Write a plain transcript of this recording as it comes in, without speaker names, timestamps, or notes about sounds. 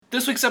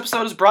This week's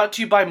episode is brought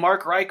to you by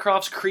Mark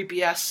Rycroft's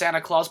creepy-ass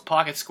Santa Claus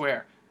pocket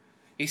square.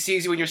 He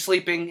sees you when you're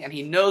sleeping, and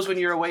he knows when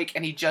you're awake,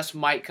 and he just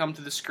might come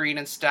to the screen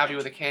and stab you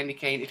with a candy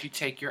cane if you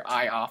take your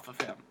eye off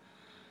of him.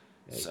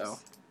 Yikes. So,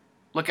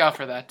 look out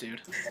for that, dude.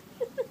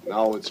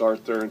 Now it's our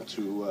turn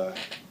to,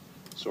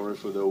 sorry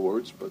for the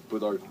words, but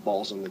put our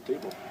balls on the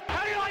table.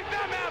 How do you like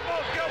them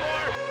apples,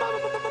 Gilmore?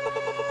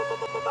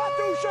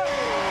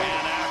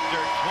 And after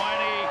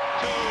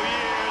 22 years,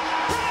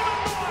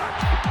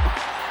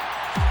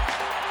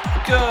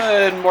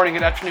 Good morning,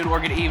 good afternoon, or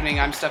good evening.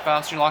 I'm Steph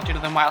Austin. You're locked into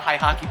the Mile High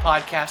Hockey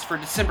Podcast for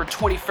December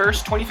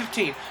 21st,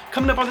 2015.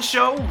 Coming up on the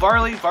show,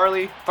 Varley,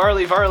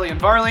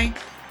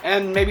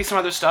 and maybe some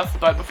other stuff.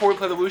 But before we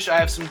play the whoosh, I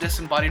have some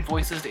disembodied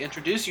voices to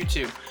introduce you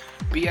to.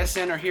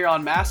 BSN are here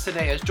en masse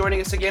today, as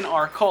joining us again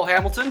are Cole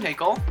Hamilton. Hey,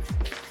 Cole.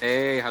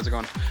 Hey, how's it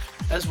going?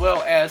 As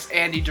well as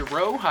Andy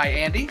DeRoe. Hi,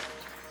 Andy.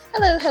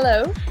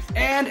 Hello.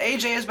 And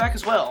AJ is back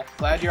as well.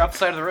 Glad you're off the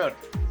side of the road.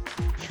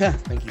 Yeah,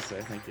 thank you,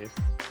 sir. Thank you.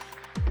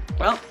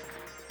 Well,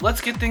 let's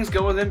get things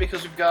going then,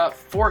 because we've got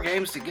 4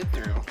 games to get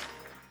through.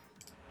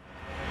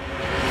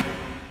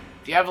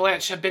 The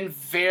Avalanche have been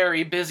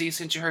very busy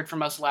since you heard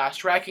from us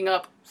last, racking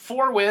up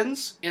 4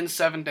 wins in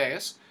 7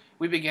 days.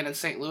 We begin in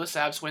St. Louis.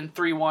 Avs win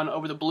 3-1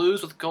 over the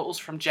Blues with goals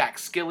from Jack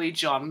Skilly,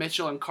 John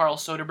Mitchell, and Carl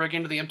Soderberg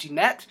into the empty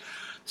net.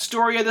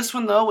 Story of this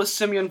one, though, was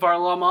Semyon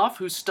Varlamov,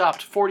 who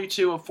stopped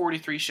 42 of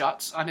 43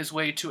 shots on his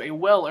way to a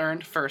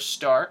well-earned first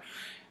star.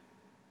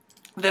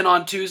 Then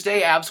on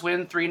Tuesday, Avs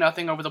win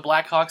 3-0 over the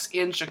Blackhawks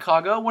in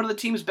Chicago. One of the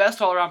team's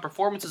best all-around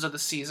performances of the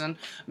season.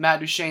 Matt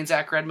Duchene,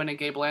 Zach Redmond, and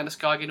Gabe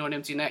Landeskog into an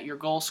empty net, your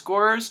goal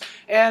scorers.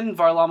 And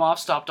Varlamov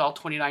stopped all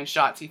 29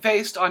 shots he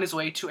faced on his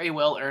way to a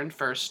well-earned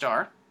first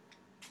star.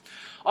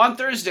 On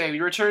Thursday, we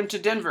returned to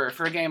Denver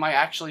for a game I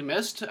actually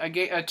missed, a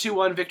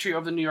 2-1 victory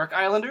over the New York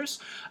Islanders.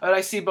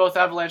 I see both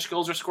Avalanche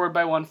goals were scored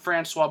by one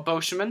Francois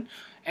Beauchemin,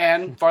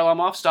 and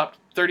Varlamov stopped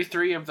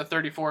 33 of the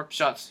 34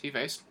 shots he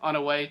faced on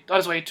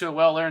his way to a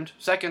well-earned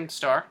second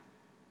star.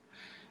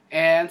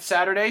 And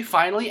Saturday,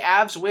 finally,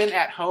 Avs win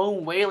at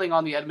home, wailing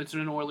on the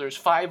Edmonton Oilers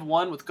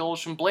 5-1 with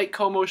goals from Blake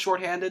Comeau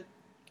shorthanded,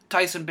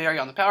 Tyson Barrie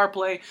on the power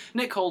play,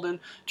 Nick Holden,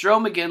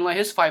 Jerome McGinley,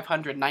 his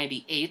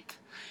 598th,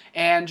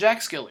 and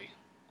Jack Skilly.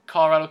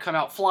 Colorado come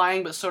out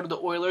flying, but so did the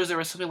Oilers. There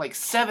was something like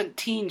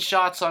 17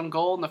 shots on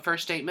goal in the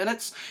first 8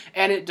 minutes,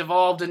 and it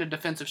devolved into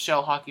defensive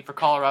shell hockey for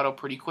Colorado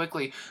pretty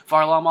quickly.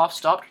 Varlamov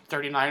stopped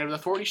 39 of the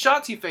 40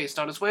 shots he faced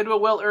on his way to a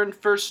well-earned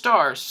first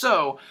star.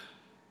 So,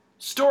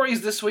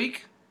 stories this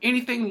week.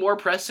 Anything more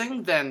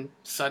pressing than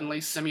suddenly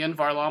Semyon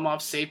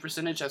Varlamov's save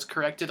percentage has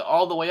corrected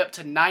all the way up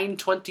to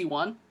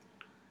 .921?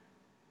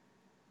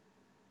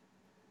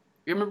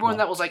 You remember when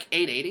that was like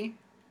 .880?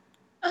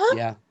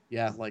 Uh-huh.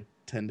 Yeah, like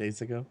 10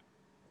 days ago.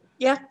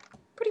 Yeah,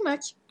 pretty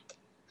much.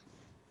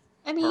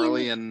 I mean,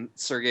 Harley and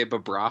Sergei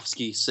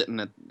Bobrovsky sitting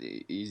at,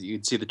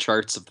 you'd see the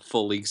charts of the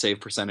full league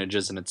save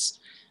percentages, and it's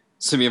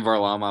Semyon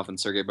Varlamov and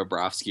Sergei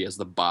Bobrovsky as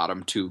the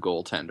bottom 2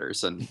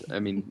 goaltenders. And I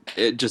mean,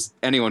 it just,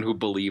 anyone who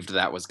believed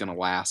that was going to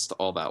last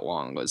all that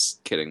long was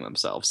kidding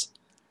themselves.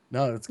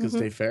 No, it's because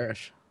Dave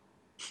Farish.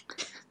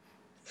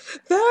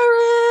 Farish!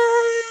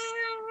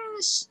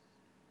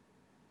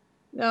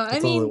 No,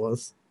 That's all it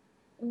was.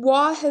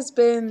 Waugh has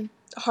been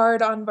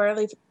hard on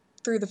Varley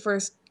through the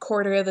first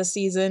quarter of the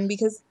season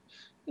because,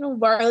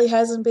 Varley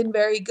hasn't been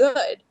very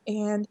good.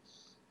 And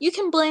you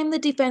can blame the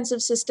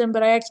defensive system,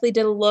 but I actually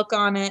did a look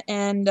on it,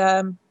 and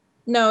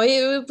no,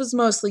 it was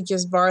mostly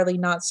just Varley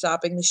not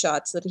stopping the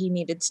shots that he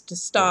needed to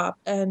stop.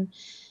 And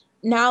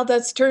now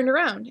that's turned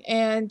around,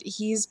 and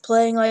he's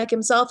playing like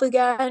himself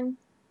again.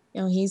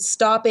 He's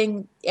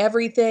stopping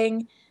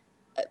everything.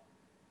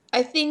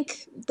 I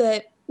think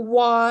that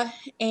Waugh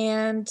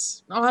and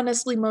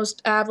honestly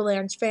most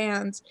Avalanche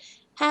fans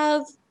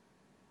have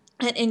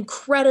an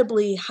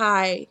incredibly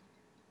high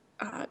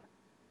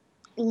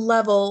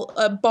level,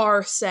 a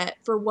bar set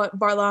for what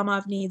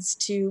Varlamov needs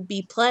to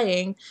be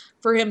playing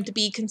for him to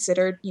be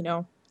considered,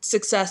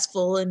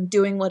 successful and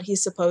doing what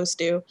he's supposed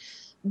to.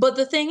 But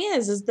the thing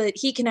is that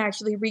he can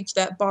actually reach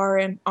that bar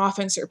and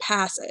often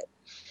surpass it.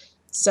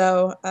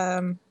 So,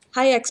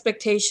 high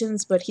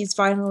expectations, but he's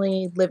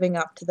finally living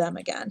up to them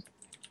again.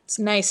 It's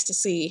nice to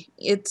see.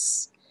 He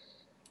is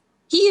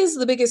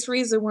the biggest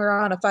reason we're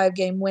on a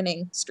 5-game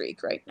winning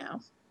streak right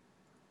now.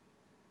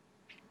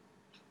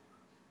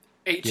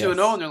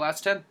 8-2-0 in their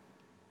last 10.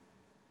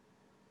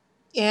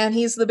 And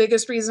he's the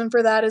biggest reason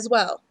for that as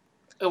well.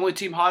 Only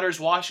team hotter is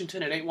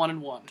Washington at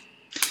 8-1-1.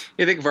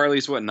 I think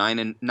Varley's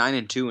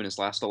 9-2 in his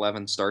last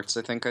 11 starts,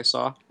 I think I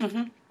saw.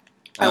 Mm-hmm.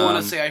 I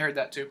want to say I heard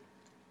that too.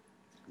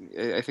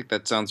 I think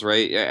that sounds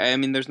right. I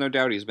mean, there's no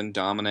doubt he's been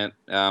dominant.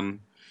 At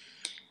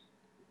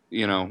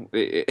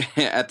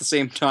the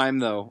same time,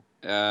 though,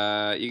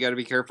 you got to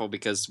be careful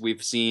because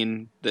we've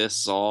seen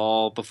this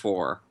all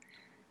before.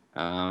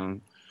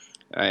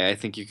 I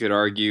think you could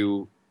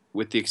argue,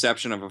 with the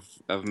exception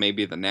of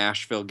maybe the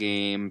Nashville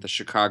game, the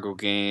Chicago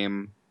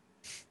game.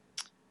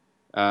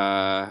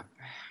 I'm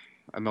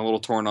a little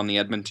torn on the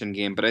Edmonton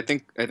game, but I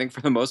think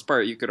for the most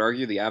part, you could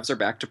argue the Avs are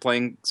back to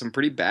playing some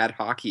pretty bad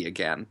hockey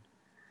again.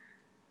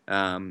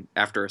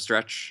 after a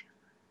stretch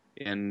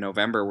in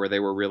November where they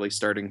were really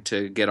starting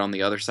to get on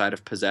the other side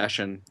of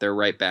possession. They're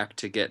right back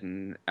to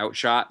getting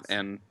outshot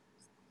and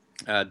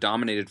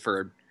dominated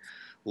for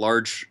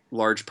large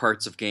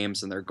parts of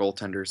games, and their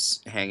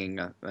goaltenders hanging,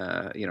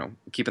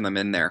 keeping them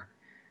in there.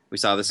 We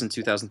saw this in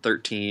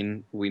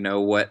 2013. We know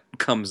what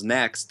comes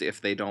next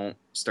if they don't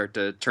start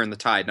to turn the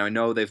tide. Now I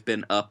know they've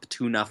been up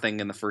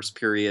 2-0 in the first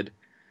period,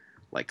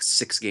 like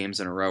 6 games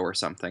in a row or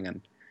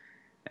something,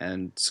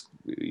 and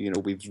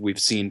we've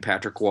seen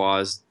Patrick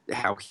Roy,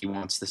 how he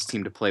wants this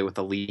team to play with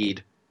a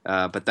lead,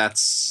 but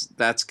that's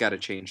got to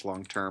change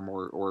long term,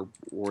 or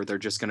they're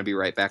just going to be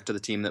right back to the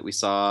team that we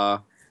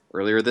saw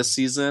earlier this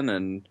season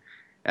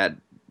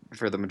and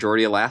for the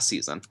majority of last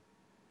season.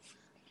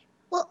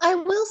 Well, I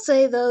will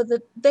say, though,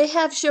 that they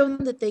have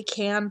shown that they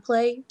can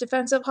play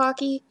defensive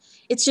hockey.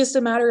 It's just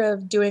a matter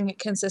of doing it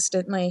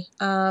consistently.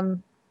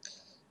 And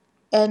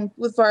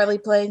with Varley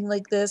playing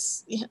like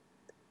this,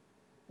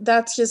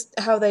 that's just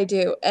how they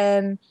do.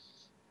 And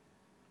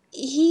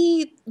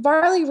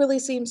Varley really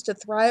seems to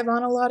thrive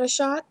on a lot of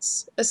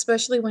shots,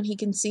 especially when he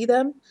can see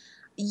them.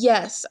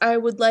 Yes, I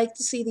would like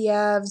to see the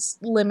Avs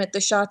limit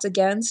the shots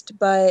against,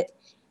 but,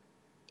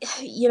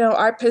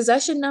 our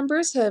possession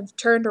numbers have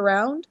turned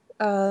around.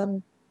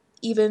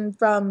 Even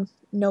from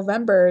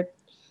November,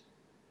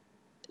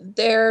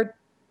 they're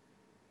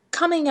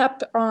coming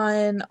up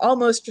on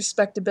almost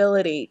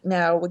respectability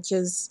now, which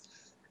is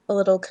a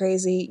little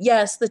crazy.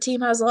 Yes, the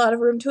team has a lot of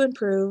room to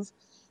improve.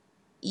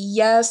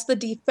 Yes, the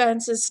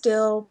defense is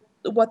still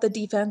what the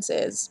defense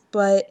is,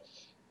 but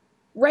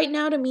right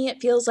now to me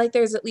it feels like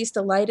there's at least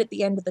a light at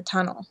the end of the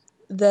tunnel.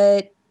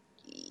 That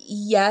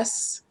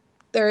yes,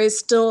 there is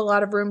still a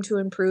lot of room to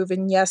improve,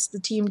 and yes, the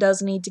team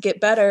does need to get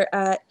better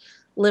at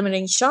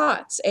limiting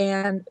shots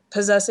and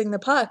possessing the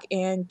puck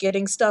and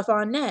getting stuff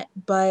on net.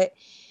 But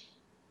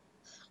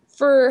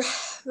for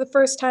the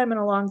first time in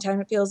a long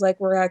time, it feels like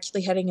we're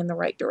actually heading in the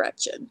right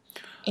direction.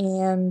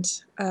 And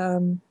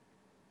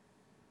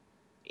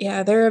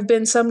there have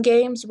been some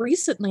games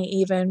recently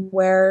even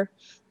where,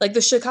 like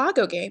the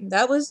Chicago game,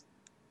 that was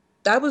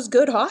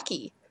good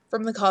hockey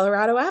from the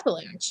Colorado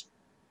Avalanche.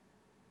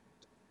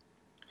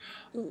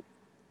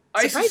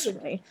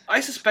 Surprisingly. I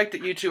suspect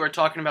that you two are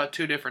talking about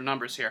two different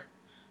numbers here.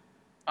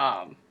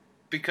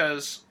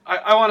 Because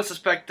I want to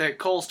suspect that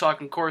Cole's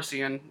talking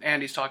Corsi and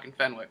Andy's talking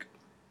Fenwick.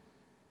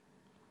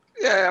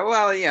 Yeah,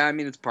 well, yeah, I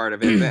mean, it's part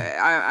of it.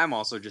 I'm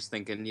also just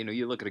thinking,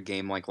 you look at a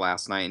game like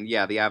last night, and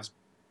yeah, the Avs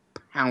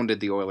pounded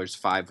the Oilers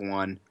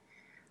 5-1.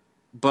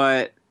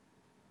 But,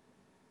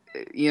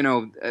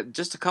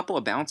 just a couple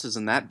of bounces,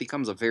 and that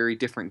becomes a very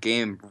different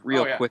game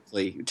real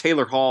quickly.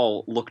 Taylor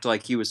Hall looked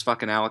like he was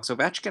fucking Alex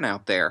Ovechkin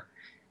out there.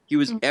 He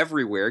was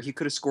everywhere. He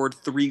could have scored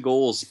 3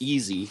 goals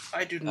easy.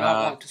 I do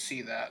not want to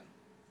see that.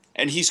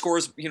 And he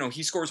scores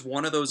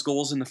one of those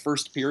goals in the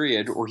first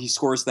period, or he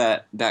scores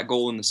that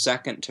goal in the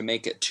second to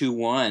make it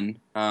 2-1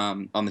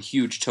 on the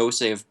huge toe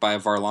save by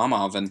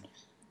Varlamov,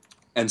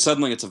 and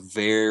suddenly it's a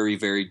very,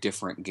 very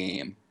different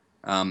game.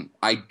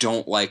 I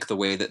don't like the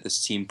way that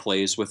this team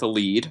plays with a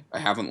lead. I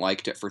haven't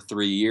liked it for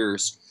 3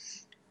 years,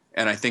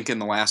 and I think in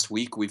the last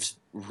week we've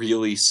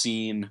really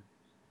seen.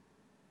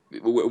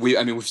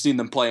 We've seen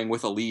them playing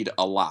with a lead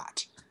a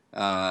lot,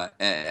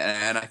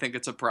 and I think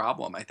it's a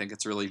problem. I think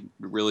it's really,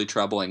 really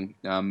troubling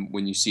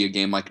when you see a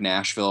game like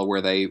Nashville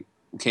where they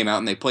came out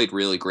and they played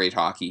really great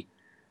hockey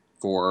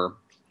for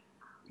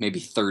maybe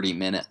 30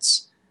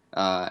 minutes,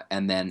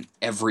 and then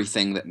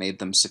everything that made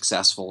them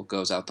successful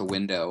goes out the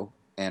window,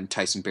 and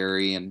Tyson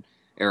Barrie and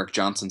Eric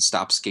Johnson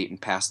stop skating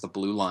past the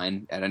blue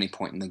line at any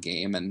point in the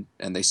game,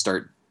 and they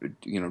start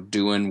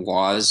doing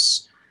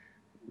Waz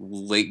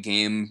late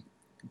game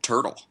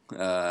turtle.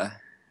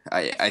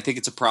 I think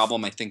it's a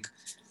problem. I think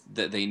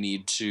that they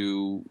need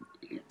to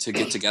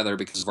get together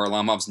because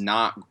Varlamov's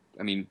not.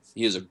 I mean,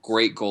 he is a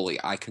great goalie.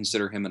 I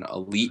consider him an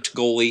elite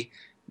goalie,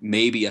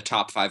 maybe a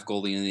top 5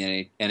 goalie in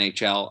the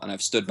NHL, and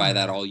I've stood by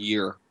that all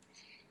year.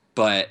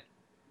 But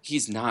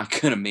he's not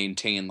going to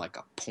maintain like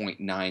a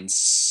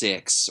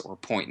 .96 or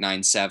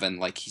 .97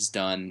 like he's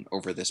done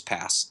over this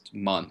past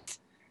month.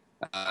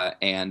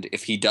 And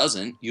if he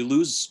doesn't, you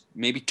lose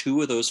maybe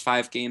 2 of those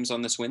 5 games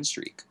on this win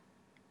streak.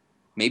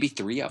 Maybe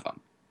 3 of them,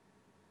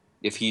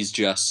 if he's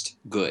just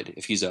good.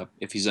 If he's a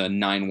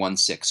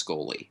 916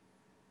 goalie.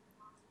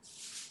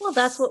 Well,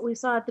 that's what we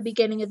saw at the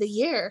beginning of the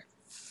year.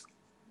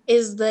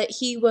 Is that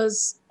he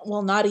was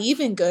not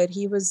even good.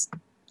 He was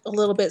a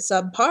little bit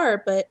subpar,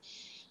 but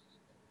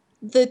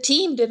the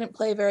team didn't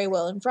play very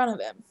well in front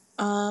of him.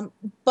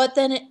 But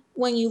then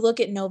when you look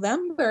at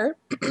November,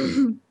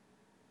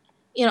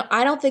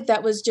 I don't think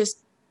that was just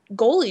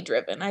goalie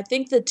driven. I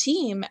think the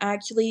team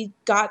actually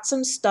got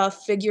some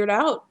stuff figured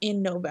out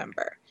in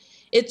November.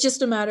 It's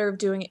just a matter of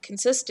doing it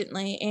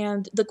consistently.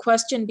 And the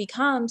question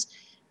becomes,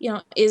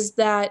 is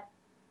that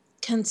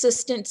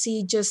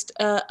consistency just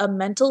a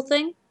mental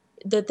thing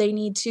that they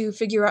need to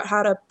figure out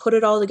how to put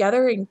it all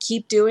together and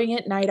keep doing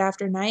it night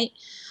after night?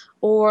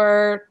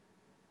 Or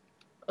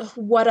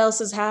what else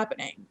is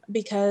happening?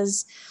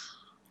 Because,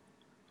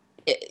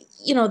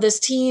 this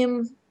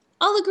team,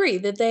 I'll agree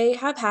that they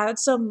have had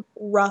some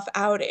rough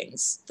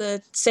outings.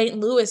 The St.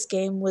 Louis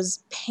game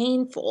was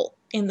painful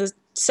in the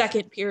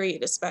second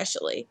period,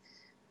 especially.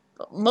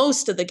 But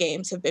most of the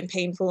games have been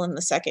painful in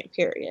the second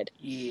period.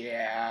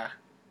 Yeah.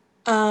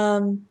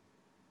 So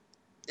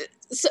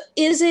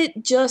is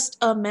it just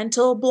a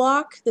mental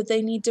block that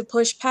they need to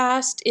push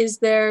past? Is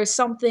there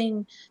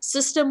something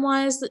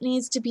system-wise that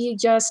needs to be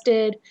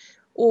adjusted,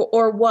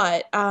 or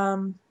what?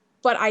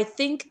 But I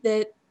think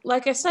that,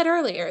 like I said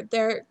earlier,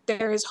 there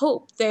is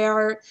hope. They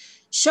are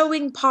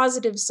showing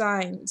positive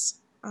signs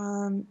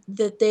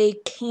that they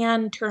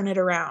can turn it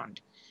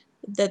around,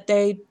 that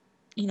they,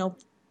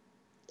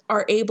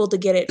 are able to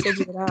get it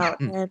figured out.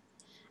 And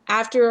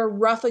after a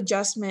rough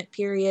adjustment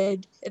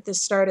period at the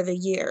start of the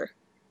year,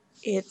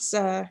 it's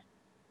an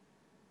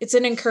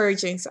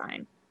encouraging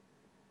sign.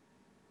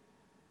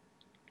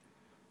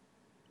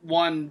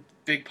 One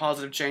big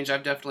positive change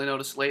I've definitely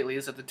noticed lately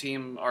is that the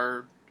team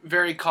are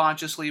very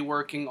consciously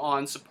working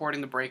on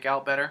supporting the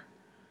breakout better.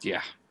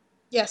 Yeah.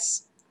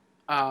 Yes.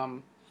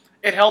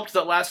 It helped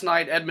that last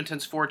night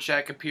Edmonton's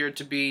forecheck appeared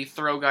to be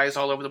throw guys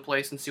all over the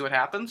place and see what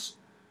happens.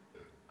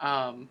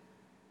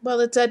 Well,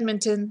 it's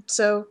Edmonton,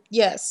 so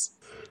yes.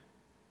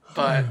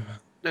 But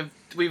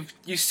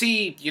you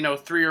see,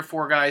 3 or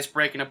 4 guys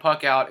breaking a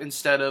puck out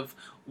instead of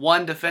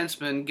one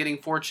defenseman getting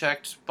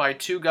forechecked by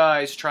 2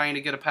 guys trying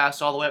to get a pass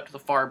all the way up to the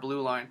far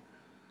blue line.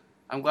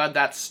 I'm glad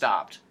that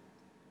stopped.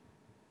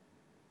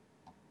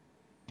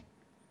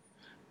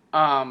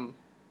 I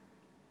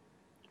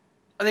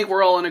think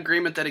we're all in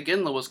agreement that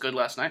Iginla was good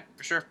last night,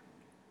 for sure.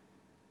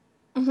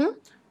 Mm-hmm.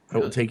 I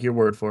will take your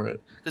word for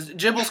it. Because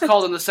Jibbles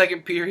called in the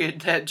second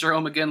period that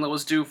Jerome Iginla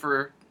was due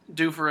for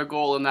a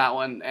goal in that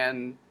one,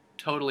 and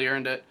totally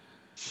earned it.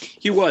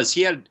 He was.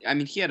 He had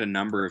a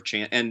number of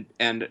chances,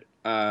 and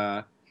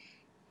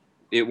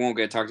it won't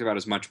get talked about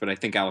as much, but I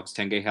think Alex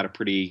Tenge had a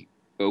pretty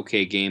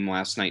okay game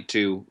last night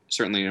too.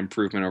 Certainly an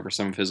improvement over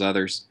some of his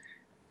others.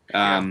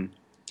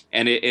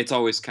 And it's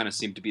always kind of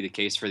seemed to be the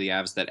case for the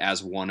Avs that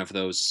as one of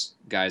those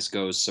guys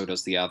goes, so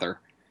does the other.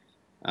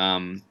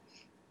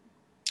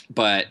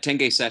 But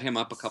Tenge set him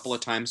up a couple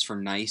of times for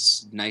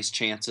nice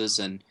chances,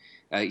 and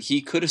he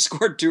could have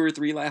scored 2 or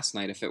 3 last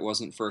night if it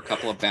wasn't for a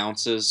couple of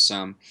bounces.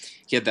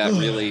 He had that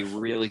really,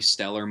 really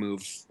stellar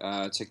move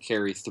to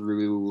carry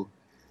through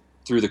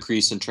the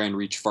crease and try and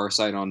reach far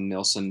side on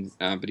Nilsson,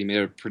 but he made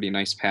a pretty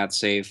nice pad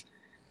save.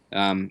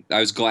 I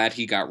was glad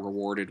he got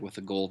rewarded with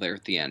a goal there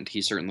at the end.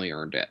 He certainly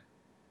earned it.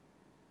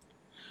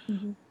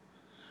 Mm-hmm.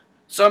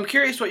 So I'm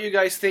curious what you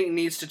guys think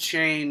needs to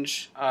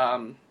change,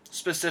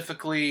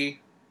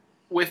 specifically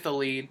with the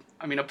lead.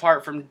 I mean,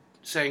 apart from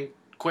saying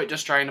quit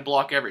just trying to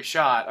block every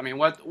shot. I mean,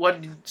 what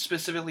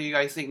specifically you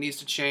guys think needs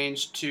to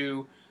change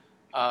to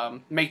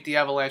make the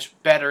Avalanche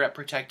better at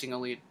protecting a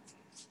lead?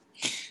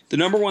 The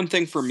number one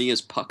thing for me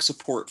is puck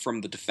support from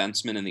the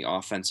defenseman in the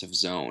offensive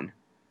zone.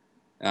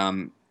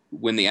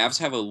 When the Avs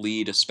have a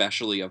lead,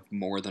 especially of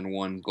more than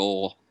one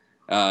goal,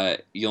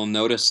 you'll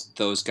notice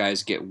those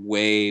guys get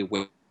way,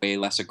 way, way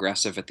less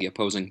aggressive at the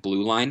opposing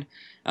blue line,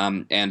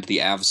 and the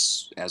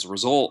Avs, as a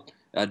result,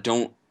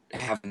 don't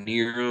have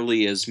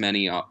nearly as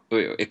many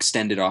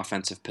extended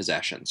offensive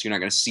possessions. You're not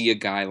going to see a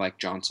guy like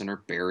Johnson or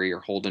Barry or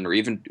Holden, or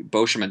even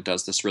Beauchemin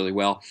does this really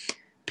well,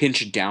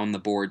 pinch down the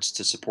boards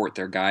to support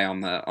their guy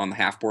on the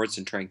half boards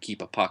and try and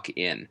keep a puck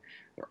in.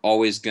 They're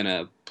always going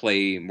to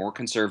play more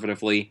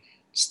conservatively,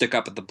 stick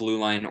up at the blue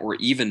line or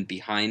even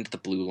behind the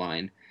blue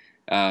line,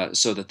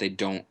 so that they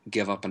don't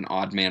give up an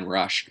odd man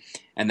rush.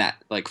 And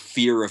that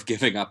fear of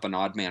giving up an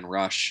odd man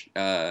rush,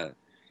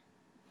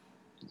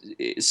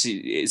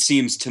 it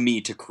seems to me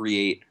to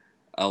create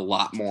a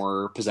lot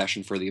more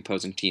possession for the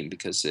opposing team,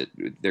 because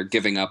they're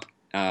giving up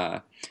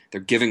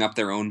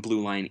their own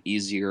blue line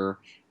easier.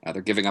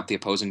 They're giving up the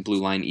opposing blue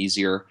line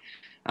easier.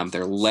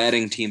 They're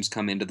letting teams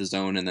come into the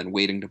zone and then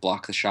waiting to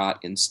block the shot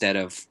instead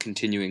of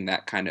continuing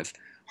that kind of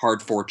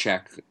hard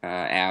forecheck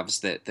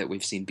Avs that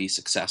we've seen be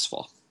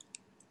successful.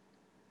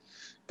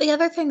 The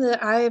other thing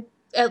that I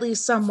at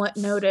least somewhat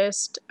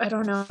noticed, I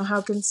don't know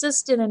how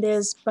consistent it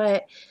is,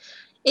 but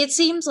it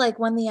seems like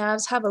when the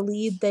Avs have a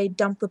lead, they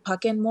dump the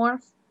puck in more.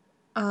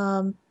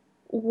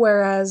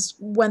 Whereas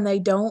when they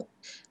don't,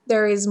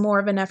 there is more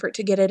of an effort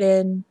to get it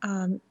in,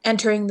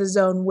 entering the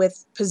zone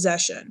with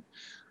possession.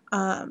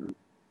 I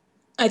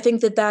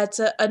think that's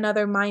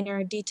another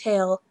minor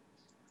detail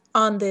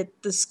on the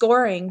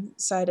scoring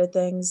side of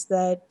things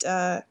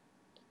that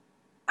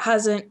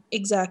hasn't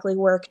exactly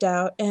worked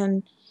out.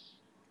 And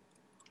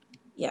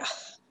yeah,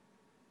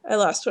 I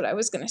lost what I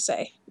was going to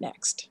say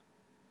next.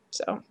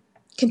 So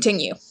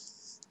continue.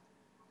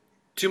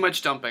 Too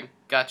much dumping.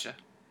 Gotcha.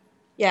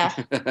 Yeah.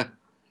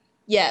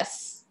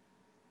 Yes.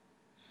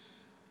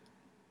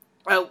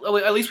 Well,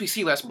 at least we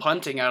see less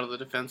punting out of the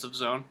defensive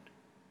zone.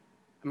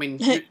 I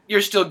mean,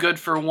 you're still good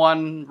for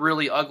one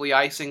really ugly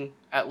icing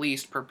at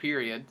least per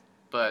period,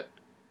 but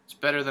it's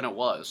better than it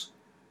was.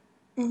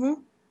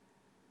 Mm-hmm.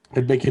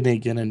 I'd make a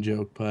Nate Ginnon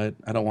joke, but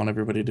I don't want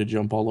everybody to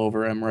jump all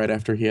over him right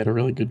after he had a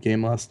really good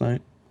game last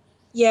night.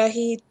 Yeah,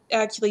 he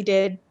actually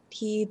did.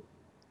 He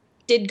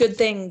did good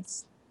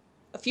things.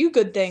 a few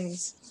good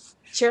things.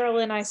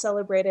 Cheryl and I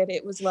celebrated.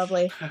 It was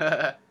lovely.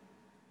 That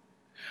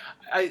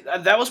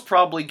was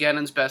probably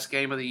Gannon's best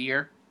game of the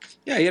year.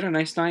 Yeah, he had a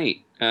nice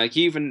night.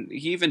 He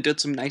even did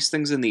some nice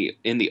things in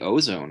the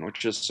ozone,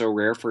 which is so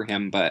rare for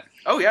him. But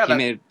Oh yeah, he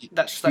made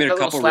that a little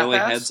couple slap really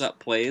pass. heads up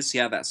plays.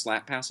 Yeah, that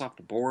slap pass off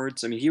the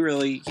boards. I mean,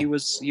 he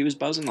was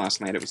buzzing last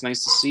night. It was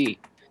nice to see.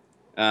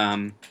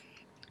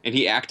 And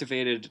he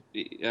activated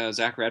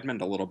Zach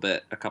Redmond a little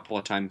bit a couple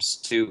of times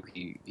too.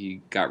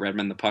 He got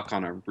Redmond the puck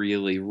on a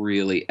really,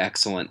 really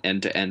excellent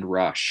end-to-end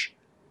rush,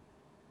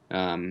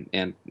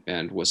 and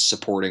was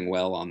supporting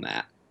well on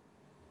that.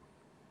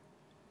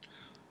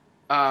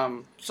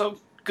 So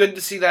good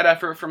to see that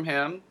effort from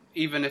him,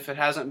 even if it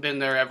hasn't been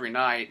there every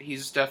night.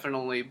 He's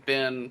definitely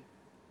been.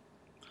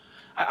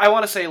 I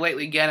want to say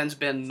lately, Gannon's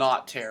been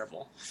not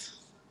terrible.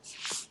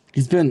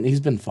 He's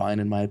been fine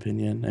in my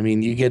opinion. I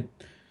mean, you get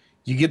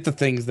the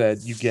things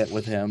that you get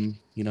with him.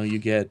 You know, you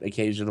get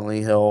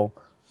occasionally he'll.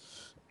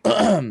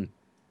 I'm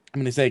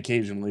going to say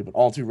occasionally, but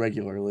all too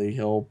regularly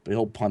he'll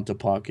punt a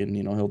puck and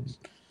he'll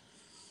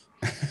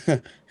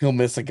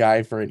miss a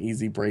guy for an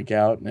easy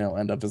breakout and he'll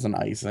end up as an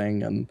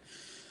icing and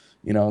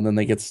and then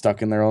they get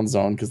stuck in their own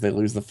zone because they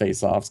lose the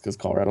faceoffs because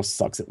Colorado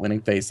sucks at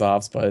winning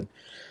faceoffs, but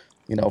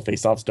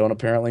faceoffs don't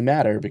apparently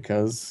matter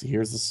because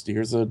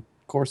here's a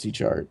Corsi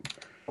chart.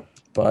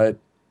 But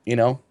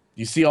you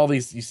see all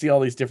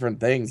these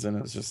different things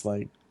and it's just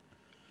like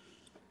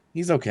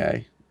he's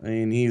okay. I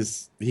mean,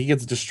 he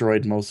gets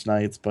destroyed most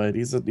nights, but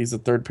he's a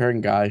third pairing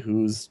guy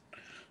who's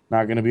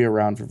not going to be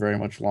around for very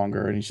much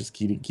longer, and he's just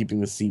keeping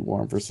the seat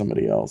warm for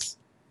somebody else.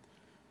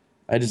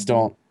 I just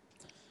don't.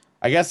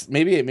 I guess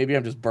maybe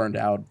I'm just burned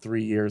out.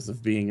 3 years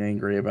of being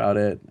angry about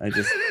it. I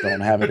just don't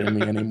have it in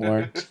me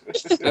anymore.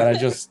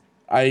 But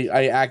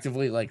I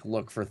actively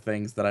look for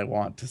things that I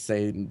want to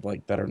say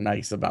that are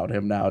nice about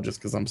him now, just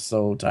because I'm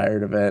so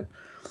tired of it.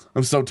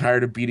 I'm so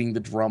tired of beating the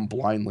drum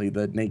blindly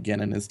that Nate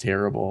Gannon is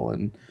terrible,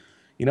 and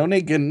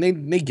Nate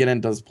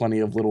Gannon does plenty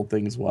of little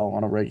things well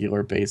on a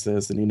regular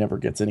basis, and he never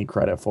gets any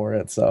credit for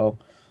it. So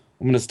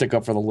I'm gonna stick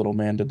up for the little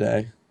man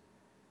today.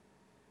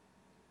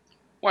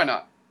 Why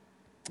not?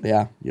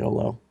 Yeah,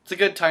 YOLO. It's a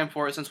good time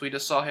for it since we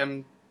just saw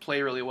him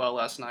play really well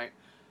last night.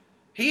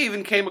 He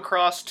even came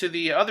across to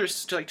the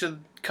others to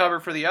cover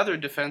for the other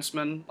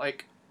defenseman,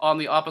 on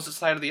the opposite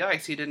side of the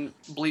ice. He didn't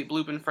bleep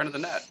bloop in front of the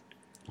net.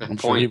 I'm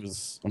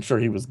sure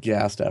he was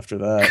gassed after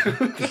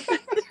that.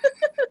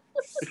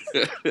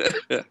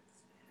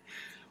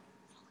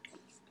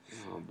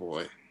 Oh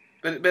boy.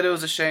 But it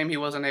was a shame he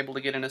wasn't able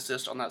to get an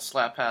assist on that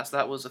slap pass.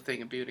 That was a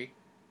thing of beauty.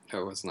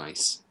 That was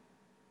nice.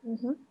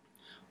 Mm-hmm.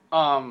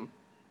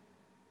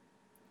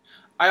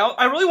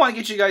 I really want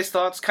to get you guys'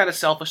 thoughts, kind of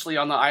selfishly,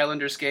 on the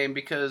Islanders game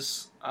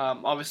because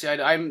obviously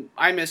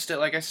I missed it,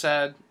 like I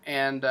said,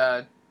 and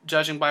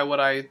judging by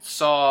what I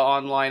saw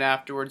online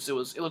afterwards, it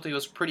looked like it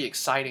was a pretty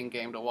exciting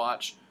game to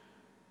watch.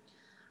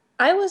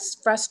 I was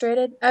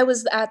frustrated. I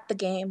was at the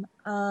game,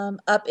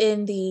 up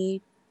in the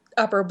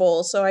upper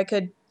bowl, so I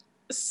could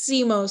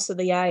see most of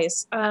the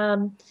ice.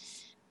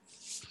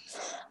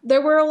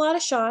 There were a lot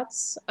of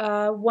shots.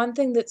 One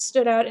thing that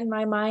stood out in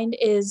my mind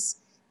is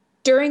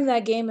during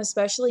that game,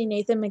 especially,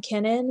 Nathan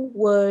MacKinnon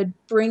would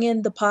bring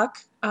in the puck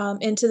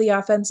into the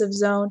offensive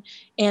zone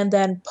and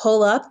then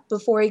pull up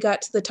before he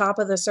got to the top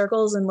of the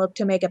circles and look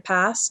to make a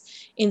pass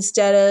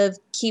instead of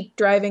keep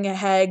driving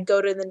ahead, go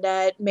to the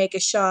net, make a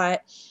shot.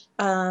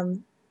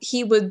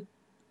 He would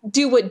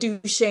do what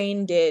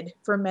Duchesne did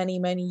for many,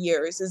 many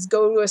years, is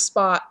go to a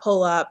spot,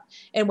 pull up,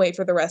 and wait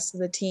for the rest of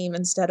the team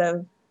instead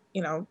of,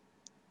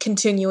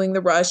 continuing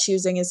the rush,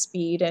 using his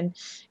speed, and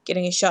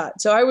getting a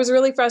shot. So I was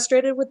really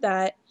frustrated with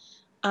that.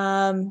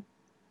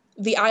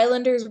 The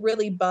Islanders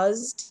really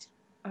buzzed.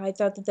 I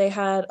thought that they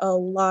had a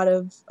lot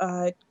of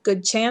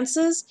good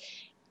chances.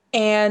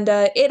 And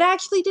it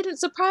actually didn't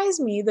surprise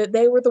me that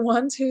they were the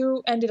ones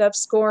who ended up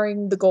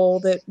scoring the goal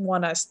that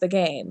won us the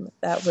game.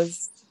 That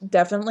was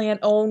definitely an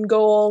own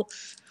goal.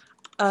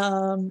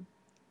 I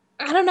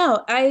don't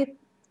know.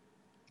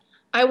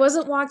 I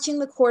wasn't watching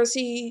the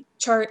Corsi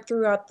chart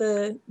throughout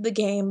the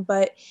game,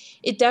 but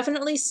it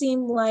definitely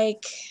seemed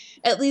like,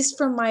 at least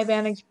from my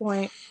vantage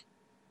point,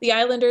 the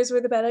Islanders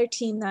were the better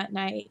team that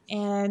night,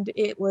 and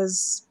it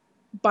was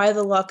by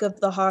the luck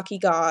of the hockey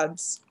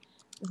gods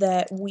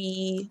that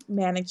we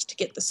managed to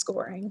get the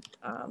scoring,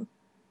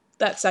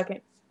 that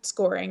second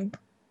scoring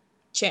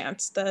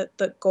chance, the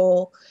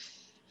goal.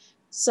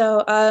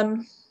 So,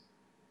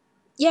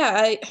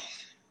 yeah,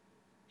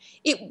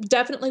 it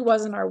definitely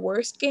wasn't our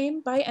worst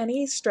game by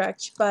any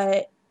stretch,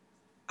 but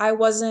I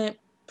wasn't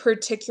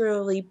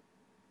particularly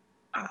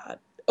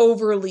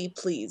overly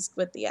pleased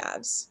with the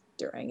Avs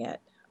during it.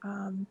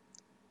 And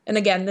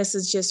again, this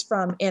is just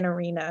from in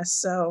arena,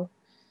 so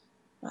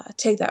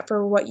take that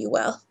for what you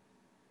will.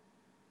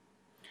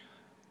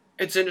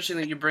 It's interesting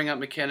that you bring up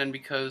MacKinnon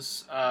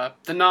because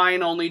the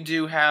Nine only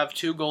do have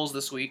 2 goals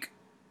this week.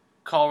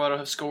 Colorado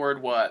have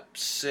scored,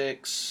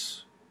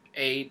 6,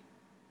 8,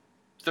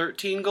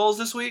 13 goals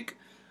this week?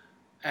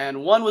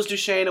 And one was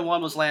Duchesne and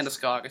one was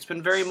Landeskog. It's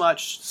been very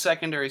much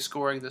secondary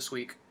scoring this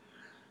week.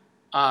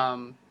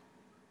 What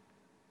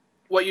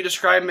you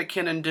describe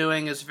McKinnon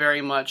doing is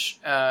very much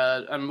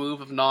a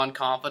move of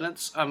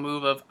non-confidence, a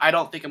move of, I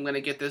don't think I'm going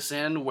to get this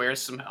in,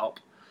 where's some help?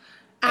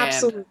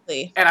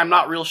 Absolutely. And I'm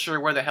not real sure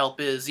where the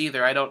help is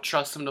either. I don't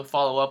trust him to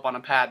follow up on a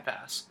pad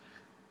pass.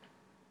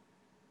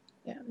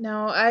 Yeah,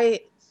 no,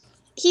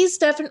 he's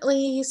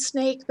definitely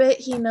snake bit.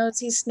 He knows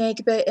he's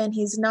snake bit, and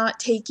he's not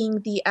taking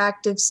the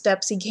active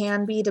steps he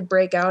can be to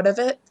break out of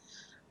it.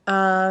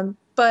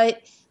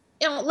 But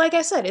like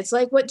I said, it's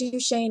like what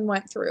Duchesne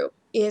went through.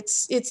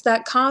 It's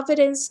that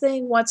confidence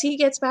thing. Once he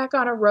gets back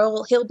on a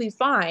roll, he'll be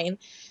fine.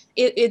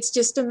 It's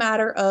just a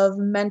matter of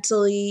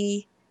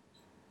mentally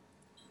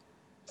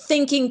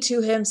thinking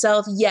to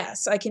himself,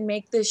 yes, I can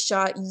make this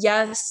shot.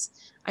 Yes,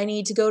 I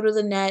need to go to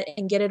the net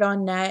and get it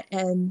on net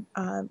and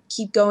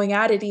keep going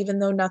at it, even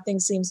though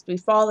nothing seems to be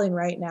falling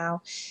right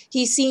now.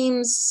 He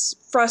seems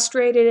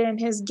frustrated in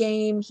his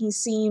game. He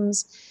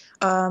seems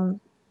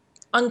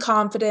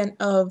unconfident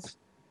of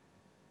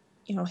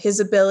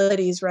his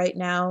abilities right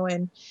now,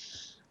 and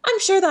I'm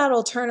sure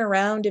that'll turn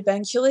around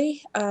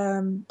eventually.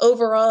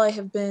 Overall, I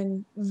have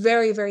been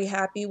very, very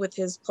happy with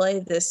his play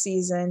this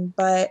season,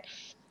 but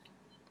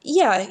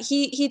yeah,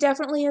 he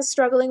definitely is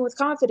struggling with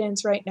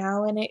confidence right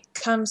now, and it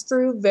comes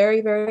through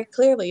very, very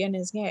clearly in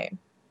his game.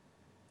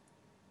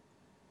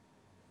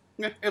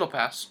 Yeah, it'll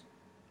pass.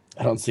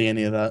 I don't see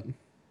any of that.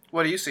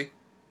 What do you see?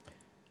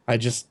 I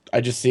just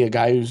see a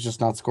guy who's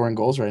just not scoring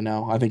goals right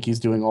now. I think he's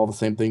doing all the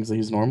same things that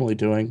he's normally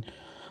doing.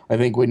 I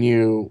think when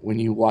you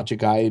watch a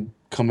guy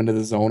come into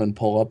the zone and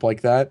pull up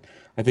like that,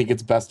 I think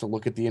it's best to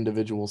look at the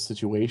individual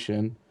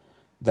situation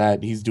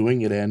that he's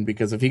doing it in,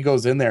 because if he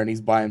goes in there and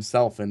he's by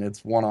himself and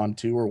it's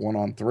 1-on-2 or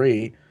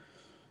 1-on-3,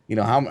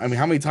 how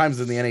many times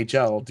in the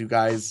NHL do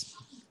guys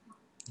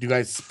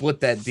split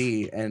that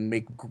D and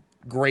make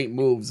great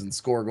moves and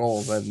score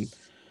goals, and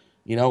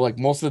like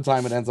most of the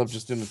time it ends up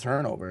just in a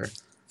turnover.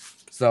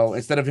 So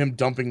instead of him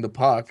dumping the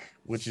puck,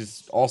 which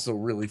is also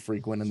really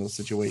frequent in those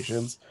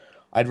situations,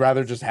 I'd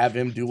rather just have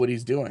him do what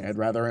he's doing. I'd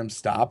rather him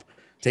stop,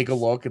 take a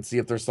look, and see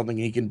if there's something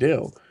he can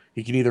do.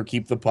 He can either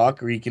keep the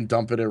puck or he can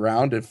dump it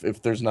around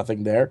if there's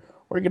nothing there,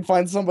 or he can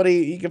find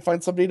somebody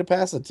to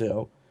pass it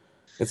to.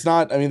 It's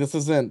not, this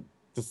isn't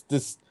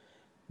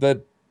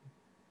that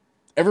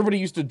everybody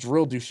used to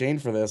drill Duchesne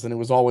for this, and it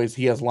was always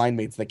he has line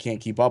mates that can't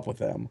keep up with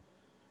him.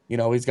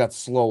 He's got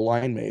slow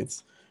line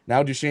mates.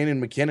 Now Duchesne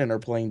and McKinnon are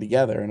playing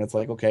together, and it's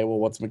like, okay, well,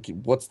 what's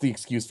the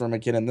excuse for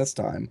McKinnon this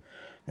time?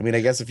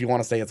 I guess if you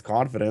want to say it's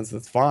confidence,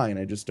 that's fine.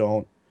 I just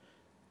don't,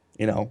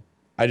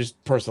 I just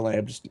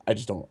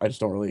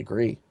don't really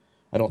agree.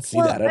 I don't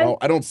see that.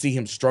 I don't see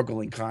him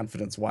struggling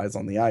confidence-wise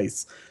on the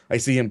ice. I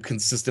see him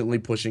consistently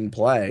pushing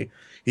play.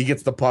 He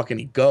gets the puck and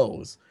he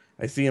goes.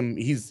 I see him,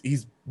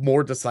 he's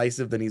more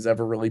decisive than he's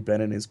ever really been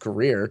in his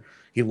career.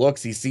 He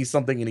looks, he sees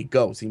something and he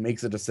goes. He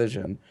makes a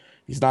decision.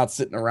 He's not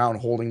sitting around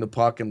holding the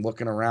puck and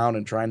looking around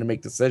and trying to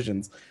make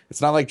decisions.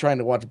 It's not like trying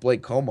to watch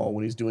Blake Como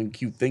when he's doing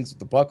cute things with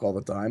the puck all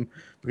the time,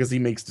 because he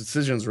makes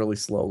decisions really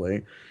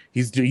slowly.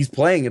 He's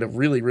playing at a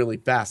really, really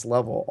fast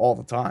level all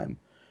the time.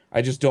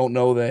 I just don't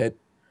know that.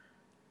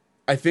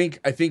 I think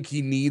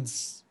he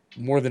needs,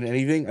 more than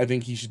anything, I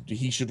think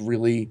he should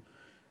really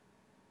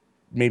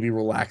maybe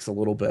relax a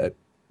little bit.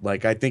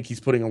 Like, I think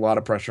he's putting a lot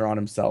of pressure on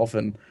himself,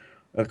 and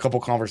a couple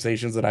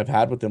conversations that I've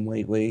had with him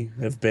lately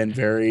have been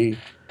very,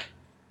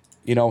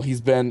 he's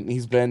been,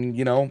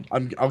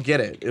 I'll get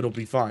it. It'll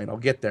be fine. I'll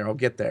get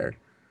there.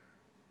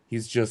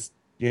 He's just,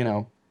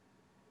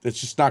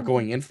 it's just not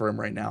going in for him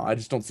right now. I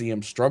just don't see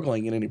him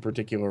struggling in any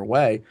particular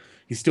way.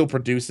 He's still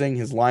producing.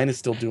 His line is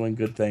still doing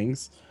good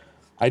things.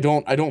 I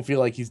don't feel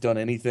like he's done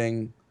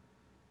anything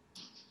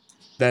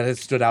that has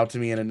stood out to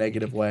me in a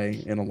negative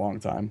way in a long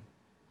time.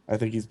 I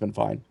think he's been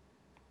fine.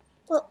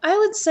 Well, I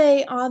would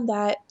say on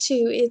that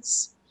too,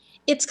 it's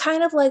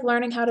kind of like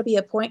learning how to be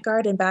a point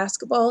guard in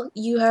basketball.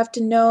 You have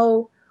to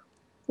know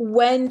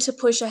when to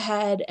push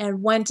ahead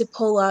and when to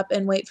pull up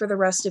and wait for the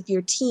rest of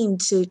your team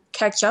to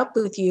catch up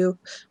with you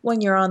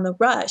when you're on the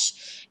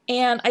rush.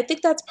 And I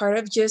think that's part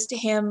of just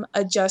him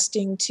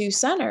adjusting to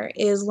center,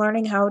 is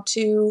learning how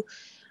to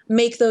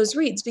make those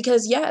reads,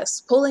 because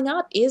yes, pulling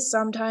up is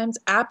sometimes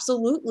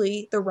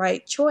absolutely the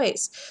right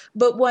choice.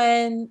 But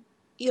when,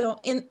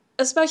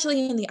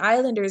 especially in the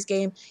Islanders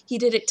game, he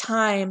did it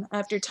time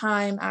after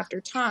time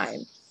after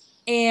time.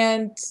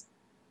 And,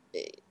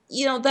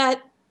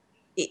 that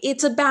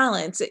it's a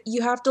balance.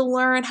 You have to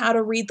learn how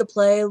to read the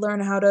play,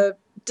 learn how to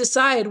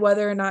decide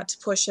whether or not to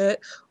push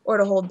it or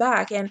to hold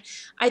back. And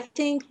I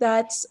think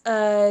that's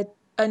a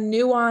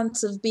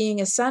nuance of being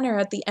a center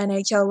at the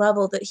NHL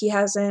level that he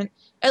hasn't,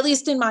 at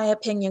least in my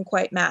opinion,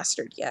 quite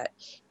mastered yet.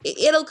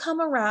 It'll come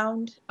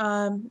around.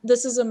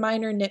 This is a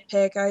minor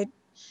nitpick. I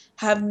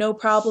have no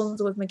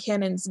problems with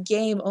McKinnon's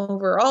game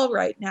overall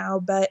right now,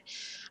 but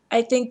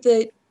I think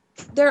that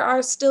there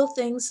are still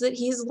things that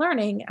he's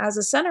learning as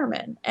a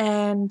centerman,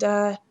 and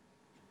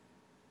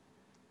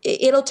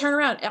it'll turn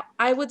around.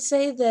 I would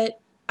say that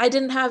I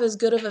didn't have as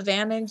good of a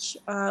vantage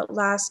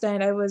last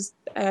night. I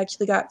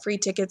actually got free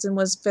tickets and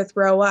was fifth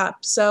row up,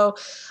 so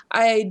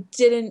I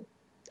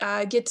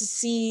get to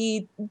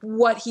see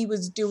what he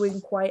was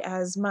doing quite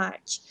as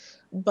much.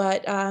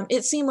 But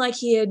it seemed like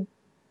he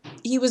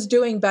was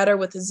doing better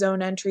with his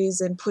zone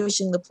entries and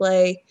pushing the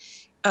play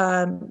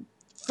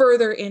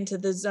further into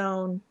the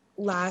zone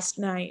last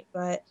night.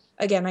 But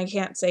again, I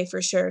can't say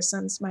for sure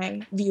since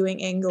my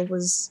viewing angle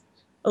was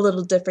a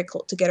little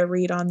difficult to get a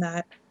read on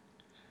that.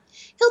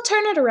 He'll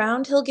turn it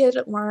around. He'll get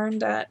it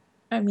learned.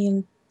 I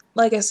mean,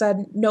 like I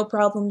said, no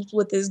problems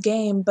with his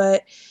game,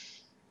 but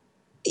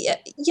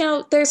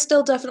there's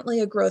still definitely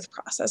a growth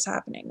process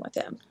happening with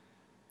him.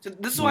 So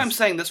this is why I'm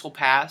saying this will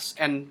pass,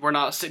 and we're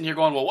not sitting here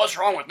going, well, what's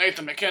wrong with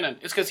Nathan MacKinnon?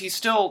 It's because he's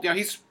still,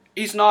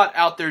 he's not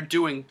out there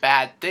doing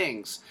bad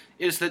things.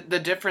 It's the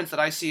difference that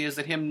I see is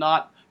that him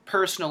not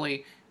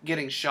personally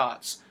getting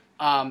shots.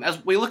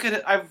 As we look at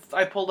it,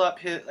 I pulled up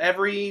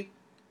every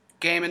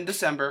game in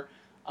December.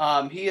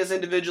 He has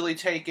individually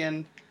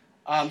taken,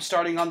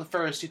 starting on the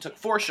first, he took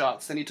 4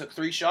 shots, then he took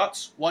 3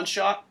 shots, 1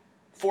 shot,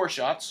 4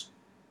 shots.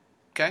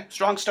 Okay,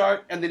 strong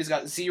start, and then he's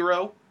got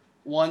 0,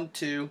 1,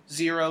 2,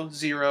 0,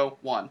 0,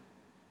 1.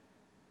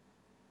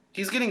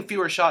 He's getting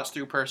fewer shots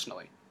through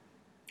personally.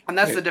 And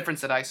that's the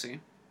difference that I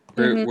see.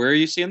 Where are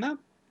you seeing that?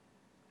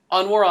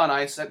 On War on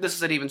Ice, this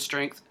is at even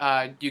strength.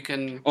 You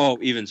can... Oh,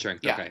 even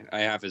strength. Yeah. Okay. I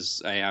have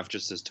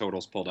just his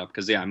totals pulled up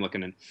because I'm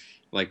looking at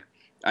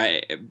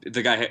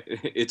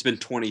it's been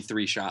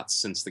 23 shots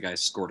since the guy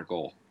scored a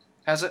goal.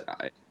 Has it?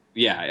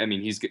 Yeah, I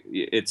mean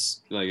it's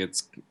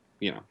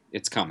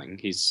coming.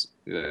 He's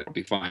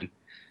be fine.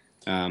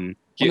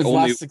 His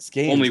last 6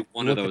 games, only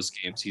one of those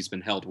games he's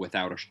been held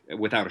without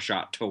a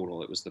shot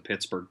total. It was the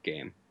Pittsburgh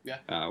game.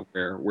 Yeah.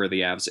 Where the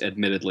Avs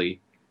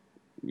admittedly,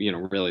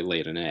 really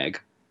laid an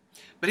egg.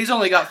 But he's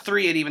only got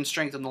 3 at even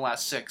strength in the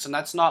last 6, and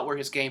that's not where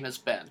his game has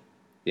been.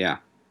 Yeah.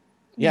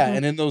 Yeah,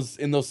 and in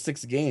those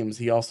 6 games,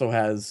 he also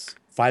has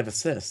 5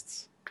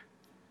 assists.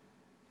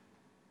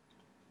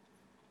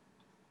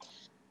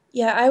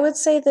 Yeah, I would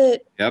say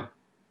that. Yep.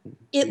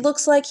 It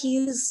looks like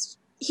he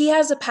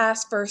has a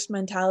pass first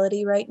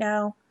mentality right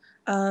now,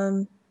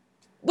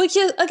 which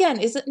is, again,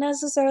 isn't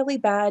necessarily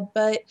bad.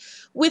 But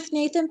with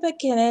Nathan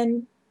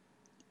MacKinnon,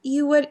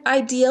 you would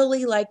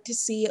ideally like to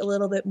see a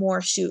little bit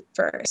more shoot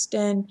first,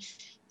 and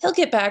he'll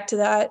get back to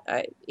that.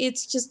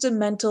 It's just a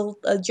mental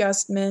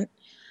adjustment.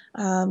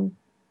 But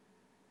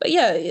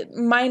yeah,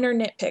 minor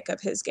nitpick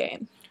of his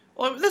game.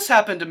 Well, this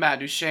happened to Matt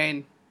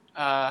Duchene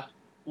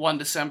one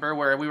December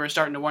where we were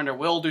starting to wonder,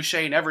 will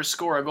Duchene ever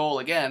score a goal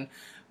again?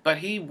 But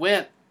he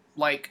went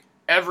like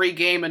every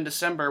game in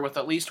December with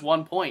at least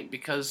 1 point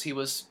because he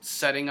was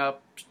setting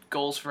up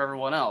goals for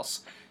everyone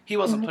else. He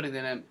wasn't putting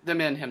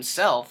them in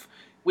himself.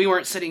 We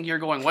weren't sitting here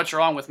going, what's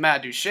wrong with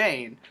Matt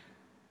Duchene?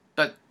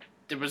 But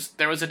there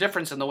was a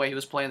difference in the way he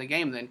was playing the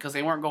game then because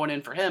they weren't going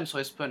in for him, so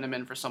he's putting him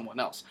in for someone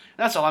else.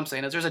 And that's all I'm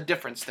saying is there's a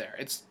difference there.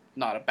 It's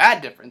not a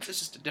bad difference. It's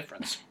just a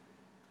difference.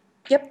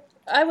 Yep,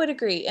 I would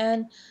agree.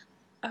 And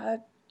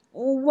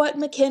what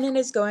MacKinnon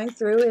is going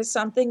through is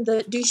something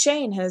that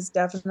Duchene has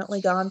definitely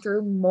gone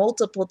through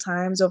multiple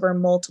times over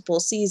multiple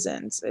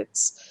seasons.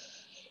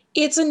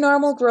 It's a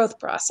normal growth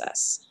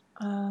process.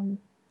 And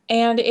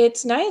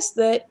it's nice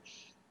that,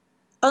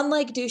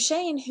 unlike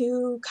Duchene,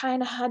 who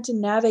kind of had to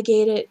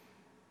navigate it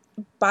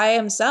by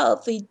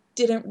himself, he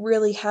didn't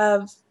really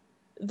have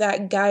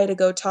that guy to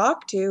go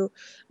talk to.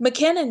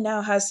 MacKinnon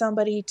now has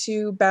somebody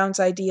to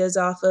bounce ideas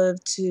off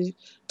of, to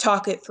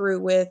talk it through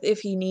with if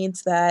he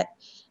needs that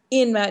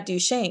in Matt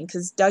Duchene,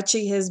 because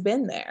Dutchie has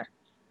been there.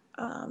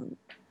 And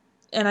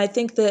I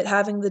think that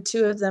having the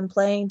two of them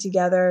playing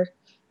together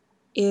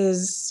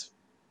is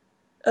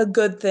a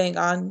good thing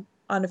on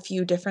a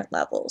few different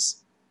levels.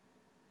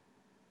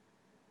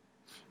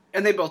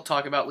 And they both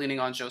talk about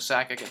leaning on Joe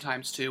Sakic at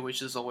times too,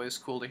 which is always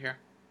cool to hear.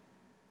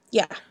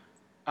 Yeah.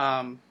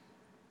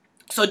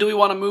 So do we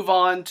want to move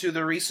on to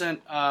the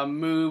recent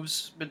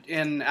moves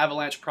in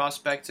Avalanche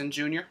prospects and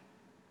junior?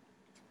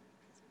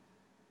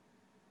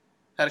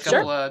 Had a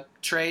couple of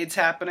trades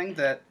happening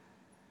that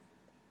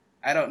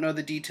I don't know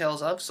the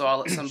details of, so I'll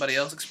let somebody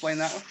else explain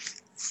that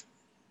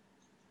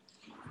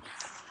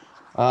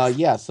one.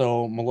 Yeah,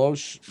 so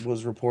Milosh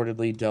was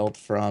reportedly dealt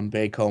from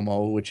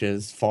Baie-Comeau, which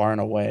is far and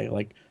away,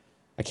 like,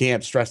 I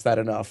can't stress that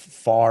enough,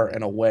 far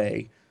and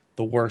away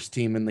the worst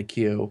team in the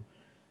queue.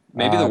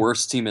 Maybe the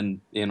worst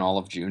team in all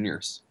of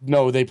juniors.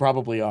 No, they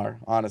probably are,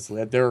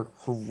 honestly. They're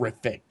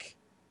horrific.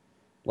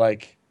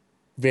 Like,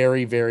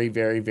 very, very,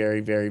 very,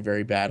 very, very,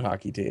 very bad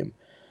hockey team.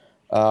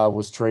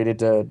 Was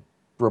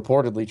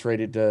reportedly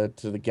traded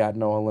to the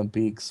Gatineau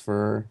Olympiques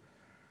for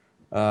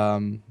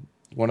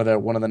one of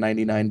the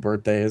 99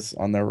 birthdays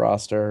on their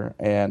roster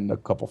and a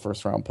couple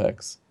first round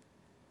picks.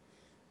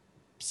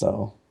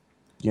 So,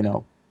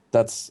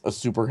 that's a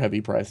super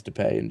heavy price to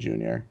pay in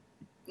junior.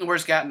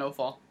 Where's Gatineau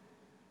fall?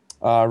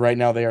 Right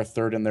now they are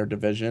third in their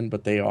division,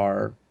 but they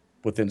are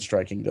within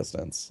striking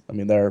distance. I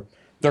mean, they're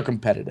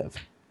competitive.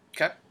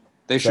 Okay.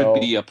 They should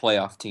be a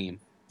playoff team.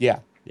 Yeah.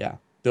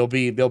 They'll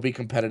be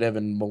competitive,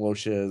 and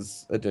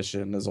Milosh's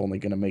addition is only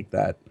going to make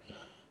that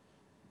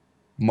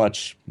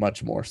much,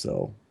 much more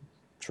so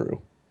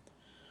true.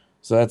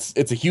 So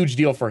it's a huge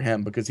deal for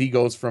him because he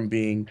goes from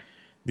being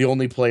the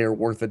only player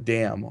worth a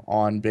damn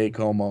on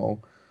Baie-Comeau,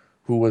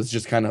 who was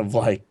just kind of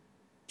like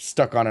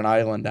stuck on an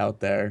island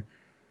out there.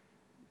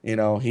 He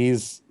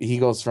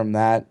goes from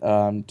that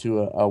to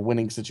a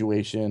winning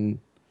situation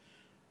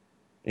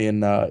in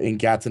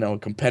Gatineau, a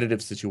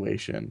competitive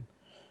situation,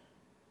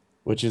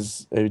 which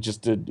is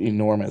just an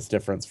enormous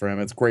difference for him.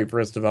 It's great for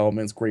his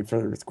development.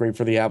 It's great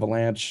for the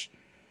Avalanche,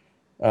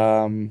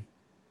 to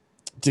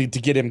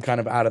get him kind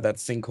of out of that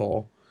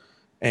sinkhole.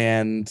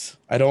 And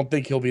I don't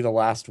think he'll be the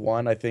last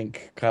one. I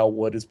think Kyle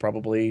Wood is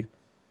probably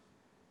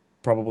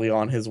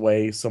on his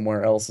way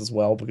somewhere else as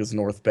well because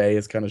North Bay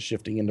is kind of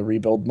shifting into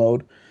rebuild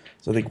mode.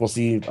 So I think we'll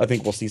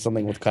see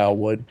something with Kyle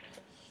Wood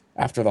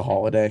after the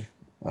holiday.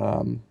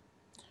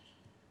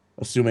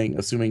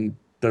 Assuming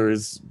there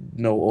is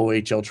no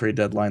OHL trade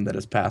deadline that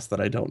is passed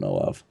that I don't know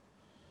of,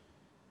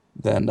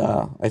 then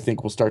I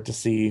think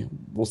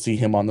we'll see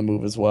him on the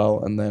move as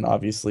well. And then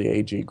obviously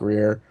AJ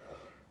Greer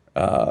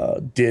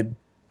did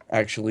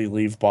actually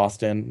leave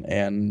Boston,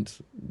 and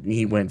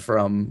he went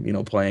from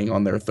playing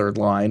on their third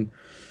line,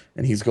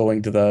 and he's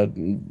going to the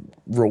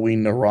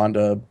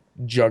Rouyn-Noranda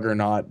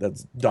juggernaut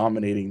that's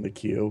dominating the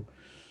queue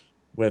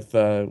with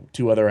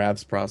two other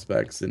Avs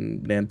prospects in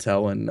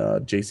Nantel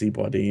and J.C.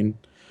 Bodine.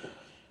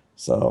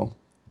 So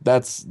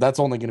that's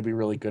only going to be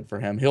really good for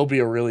him. He'll be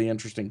a really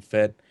interesting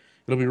fit.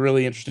 It'll be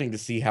really interesting to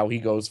see how he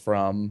handles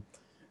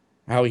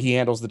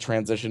the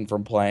transition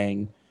from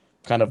playing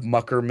kind of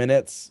mucker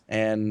minutes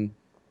and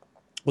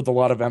with a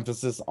lot of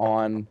emphasis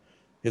on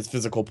his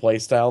physical play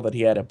style that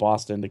he had at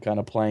Boston to kind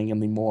of playing in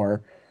the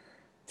more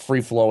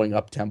free-flowing,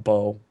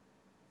 up-tempo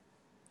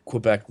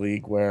Quebec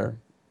League where,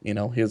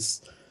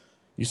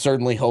 you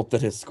certainly hope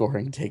that his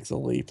scoring takes a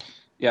leap.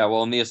 Yeah,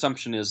 well, and the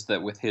assumption is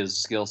that with his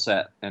skill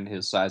set and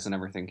his size and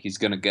everything, he's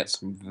going to get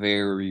some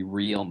very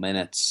real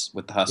minutes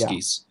with the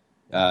Huskies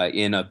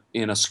in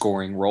a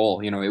scoring role.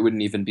 It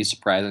wouldn't even be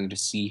surprising to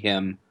see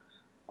him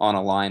on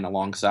a line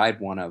alongside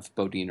one of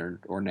Bodine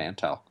or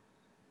Nantel.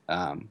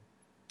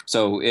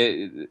 So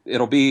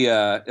it'll be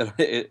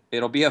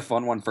a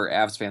fun one for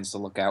Avs fans to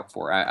look out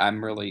for.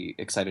 I'm really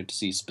excited to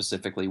see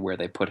specifically where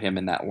they put him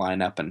in that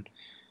lineup and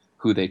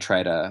who they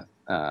try to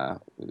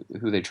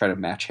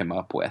match him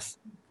up with.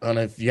 And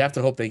if you have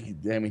to hope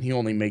he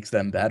only makes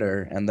them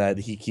better, and that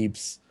he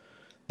keeps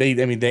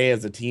they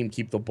as a team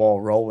keep the ball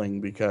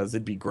rolling, because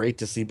it'd be great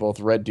to see both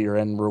Red Deer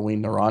and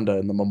Rouyn-Noranda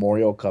in the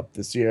Memorial Cup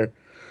this year.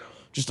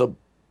 Just a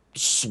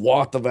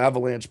swath of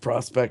Avalanche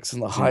prospects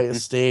in the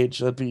highest stage.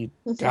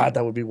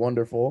 That would be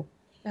wonderful.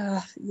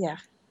 Yeah.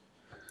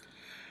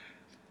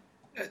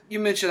 You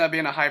mentioned that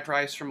being a high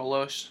price for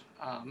Milosh.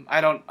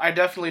 I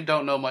definitely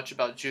don't know much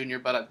about Junior,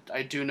 but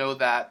I do know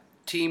that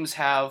teams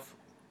have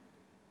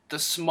the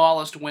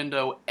smallest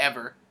window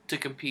ever to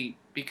compete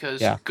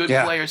because good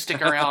players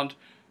stick around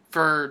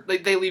for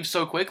they leave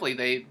so quickly.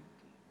 They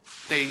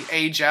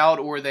age out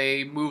or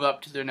they move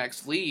up to their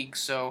next league.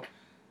 So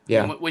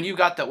when you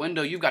got that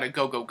window, you've got to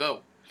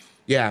go.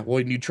 Yeah, well,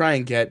 you try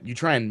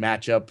and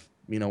match up.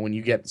 When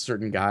you get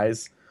certain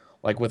guys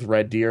like with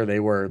Red Deer, they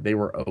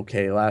were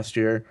okay last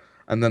year,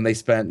 and then they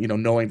spent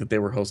knowing that they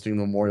were hosting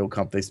the Memorial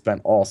Cup, they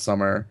spent all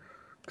summer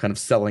kind of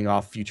selling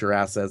off future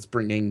assets,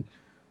 bringing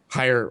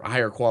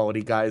higher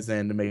quality guys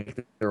in to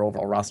make their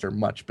overall roster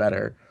much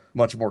better,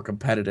 much more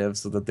competitive,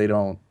 so that they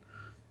don't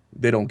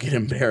get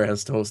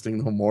embarrassed hosting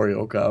the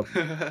Memorial Cup.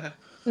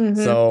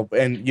 So,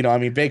 and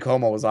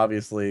Baie-Comeau was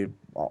obviously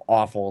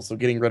awful, so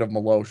getting rid of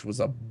Milosh was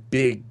a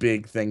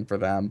big thing for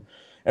them.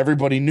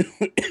 Everybody knew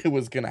it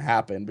was going to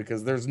happen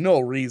because there's no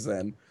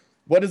reason.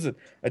 What is it?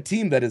 A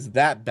team that is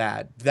that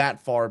bad,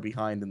 that far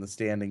behind in the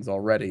standings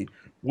already,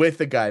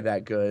 with a guy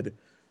that good,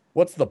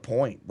 what's the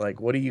point? Like,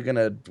 what are you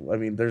gonna?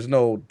 There's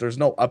no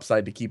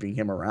upside to keeping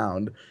him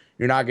around.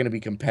 You're not going to be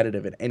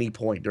competitive at any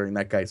point during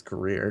that guy's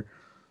career.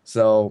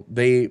 So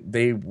they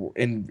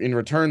in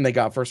return they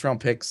got first round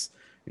picks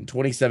in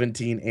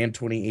 2017 and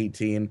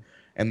 2018,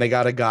 and they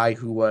got a guy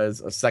who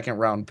was a second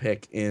round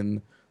pick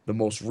in the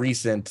most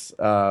recent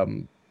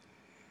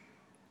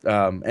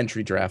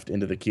entry draft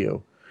into the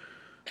queue.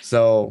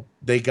 So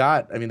they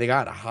got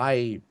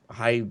high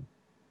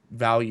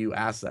value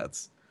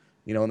assets.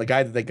 And the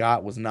guy that they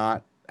got was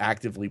not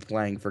actively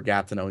playing for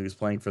Gatineau. He was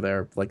playing for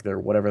their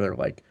whatever their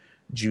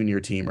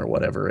junior team or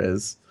whatever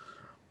is,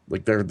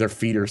 their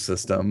feeder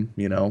system,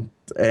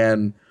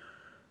 and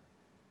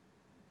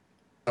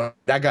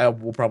that guy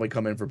will probably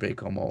come in for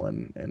Baie-Comeau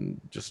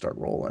and just start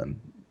rolling.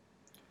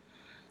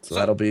 So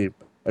that'll be,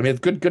 it's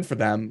good for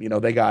them.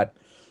 They got,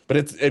 but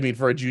it's,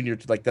 for a junior,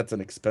 that's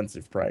an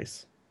expensive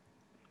price.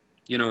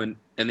 And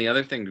the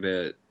other thing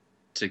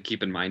to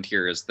keep in mind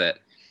here is that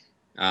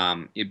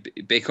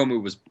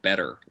Baie-Comeau was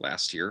better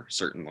last year,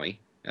 certainly,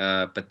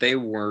 but they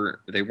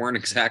weren't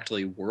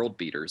exactly world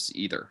beaters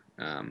either.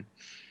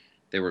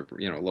 They were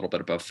a little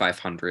bit above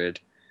 500.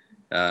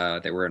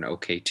 They were an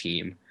okay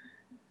team.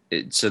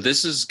 So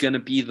this is going to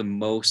be the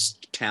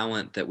most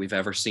talent that we've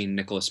ever seen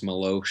Nicholas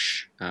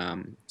Milosh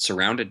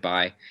surrounded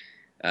by.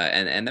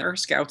 And there are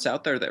scouts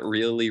out there that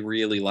really,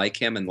 really like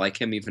him and like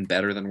him even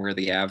better than where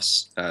the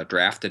Avs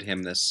drafted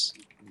him this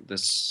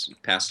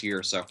past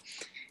year. So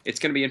it's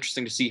going to be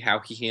interesting to see how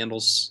he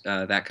handles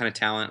that kind of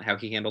talent, how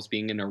he handles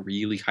being in a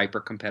really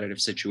hyper-competitive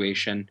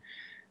situation,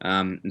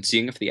 and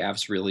seeing if the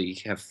Avs really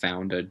have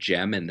found a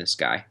gem in this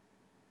guy.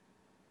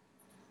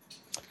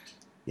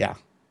 Yeah.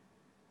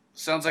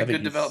 Sounds I like think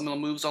good he's- developmental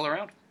moves all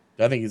around.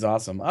 I think he's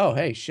awesome. Oh,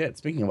 hey, shit.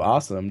 Speaking of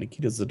awesome,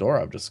 Nikita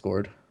Zadorov just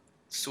scored.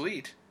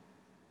 Sweet.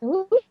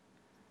 Ooh.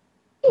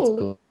 That's Ooh.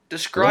 cool.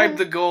 Describe Yeah.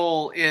 the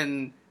goal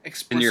in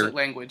explicit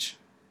language.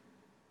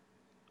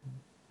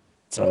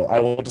 So I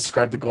will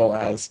describe the goal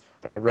as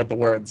I read the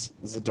words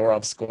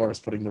Zadorov scores,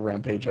 putting the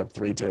Rampage up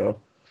 3-2.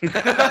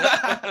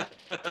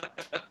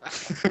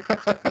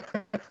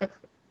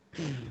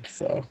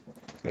 So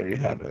there you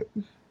have it.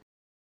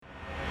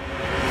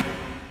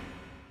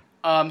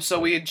 So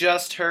we had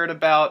just heard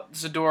about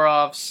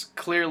Zadorov's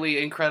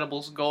clearly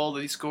incredible goal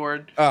that he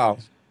scored. Oh,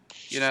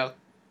 You know,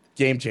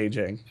 game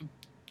changing.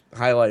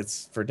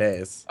 Highlights for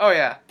days. oh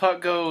yeah,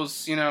 puck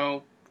goes,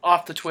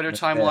 off the Twitter Yeah.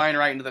 timeline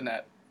right into the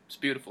net. It's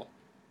beautiful.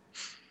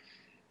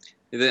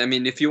 I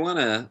mean, if you want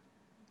to,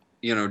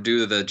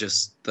 do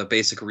the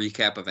basic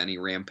recap of any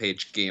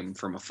Rampage game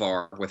from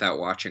afar without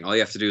watching, all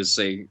you have to do is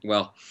say,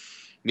 well,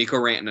 Mikko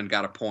Rantanen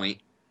got a point,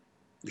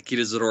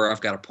 Nikita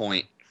Zadorov got a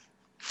point,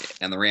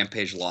 and the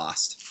Rampage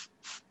lost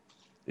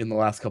In the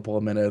last couple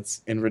of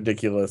minutes, in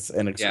ridiculous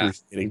and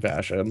excruciating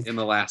fashion. in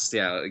the last.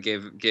 Yeah,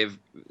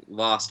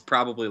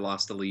 probably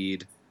lost the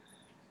lead,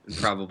 and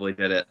probably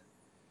did it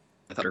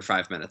with under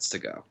 5 minutes to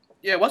go.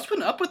 Yeah, what's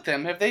been up with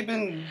them? Have they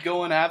been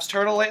going Avs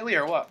turtle lately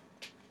or what?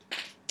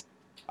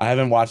 I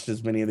haven't watched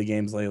as many of the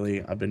games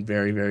lately. I've been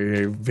very, very,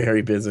 very,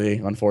 very busy,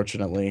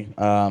 unfortunately.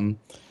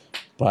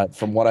 But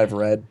from what I've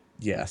read,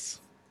 yes.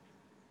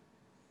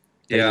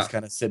 They Yeah. just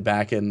kind of sit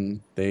back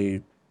and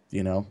they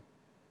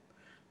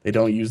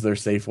don't use their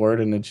safe word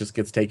and it just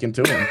gets taken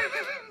to them.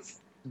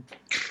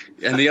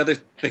 And the other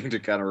thing to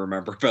kind of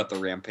remember about the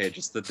Rampage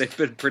is that they've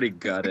been pretty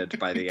gutted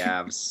by the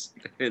Avs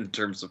in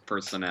terms of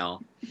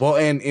personnel. Well,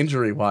 and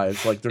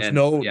injury-wise, like there's And-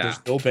 no yeah.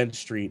 bench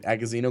street.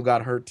 Agazino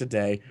got hurt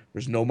today.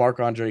 There's no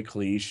Marc-Andre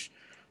Cliche.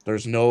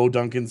 There's no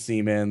Duncan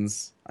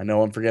Siemens. I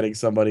know I'm forgetting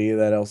somebody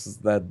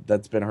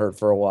that's been hurt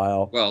for a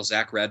while. Well,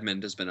 Zach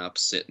Redmond has been up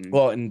sitting.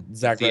 Well, and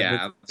Zach The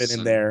Redmond's been Avs in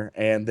and- there,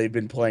 and they've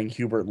been playing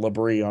Hubert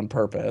Labrie on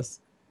purpose.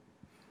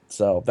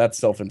 So that's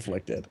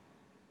self-inflicted.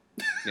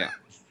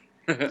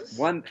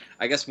 One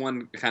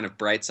kind of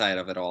bright side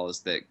of it all is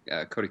that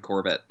Cody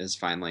Corbett is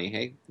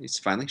he's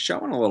finally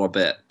showing a little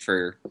bit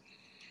for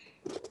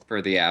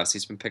the Avs.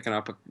 He's been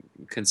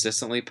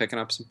consistently picking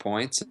up some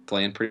points and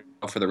playing pretty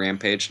well for the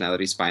Rampage now that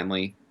he's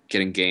finally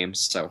getting games.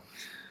 So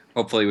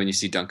hopefully when you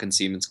see Duncan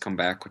Siemens come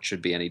back, which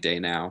should be any day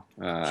now,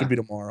 Should be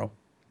tomorrow.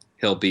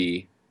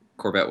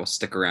 Corbett will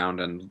stick around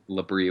and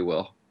Labrie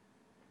will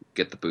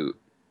get the boot.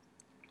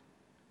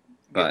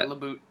 But Get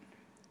Laboot.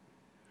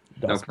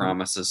 no Dustin.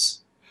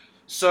 promises.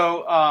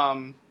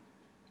 So,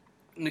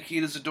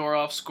 Nikita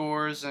Zadorov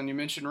scores, and you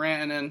mentioned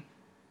Rantanen.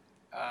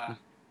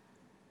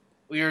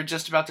 We were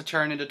just about to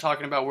turn into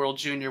talking about World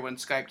Junior when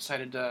Skype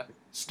decided to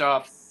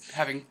stop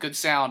having good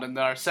sound, and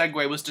our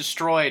segue was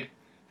destroyed.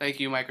 Thank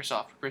you,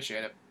 Microsoft.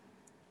 Appreciate it.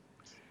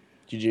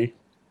 GG.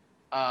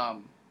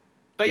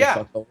 But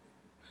yeah,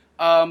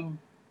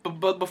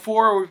 but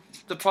before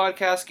the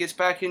podcast gets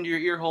back into your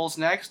ear holes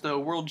next, the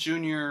World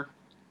Junior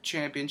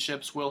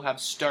Championships will have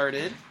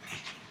started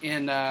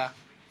in,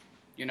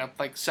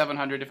 like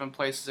 700 different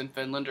places in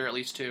Finland, or at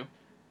least 2.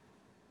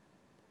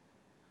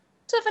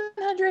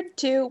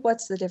 702.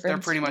 What's the difference? They're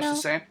pretty much the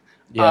same.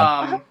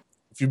 Yeah.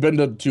 If you've been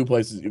to 2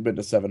 places, you've been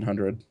to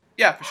 700.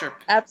 Yeah, for sure.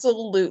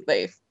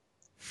 Absolutely.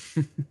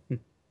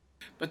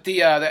 But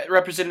the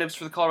representatives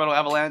for the Colorado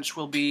Avalanche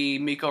will be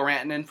Mikko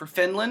Rantanen for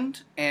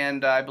Finland,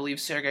 and I believe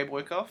Sergei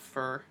Boykov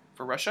for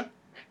Russia.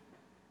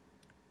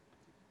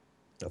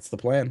 That's the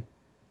plan.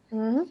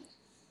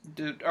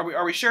 Mm-hmm.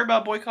 Are we sure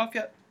about Boykov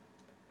yet?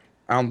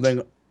 I don't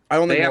think They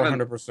we're haven't-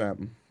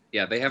 100%.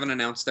 Yeah, they haven't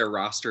announced their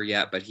roster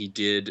yet, but he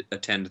did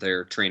attend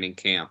their training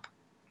camp.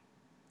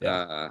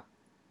 Yeah.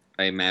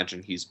 I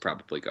imagine he's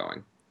probably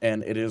going.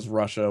 And it is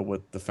Russia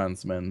with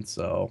defensemen,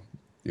 so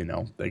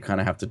they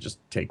kind of have to just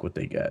take what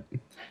they get.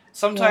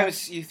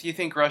 Sometimes you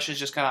think Russia's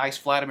just kind of ice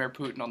Vladimir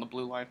Putin on the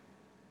blue line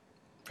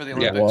for the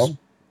Yeah, Olympics. Well,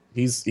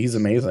 he's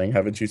amazing.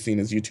 Haven't you seen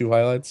his YouTube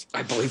highlights?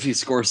 I believe he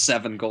scores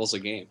 7 goals a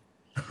game.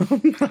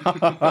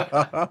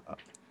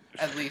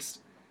 At least.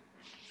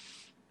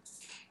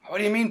 What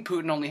do you mean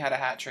Putin only had a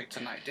hat trick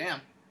tonight? Damn.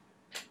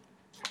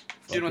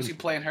 Dude, what's he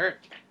playing hurt?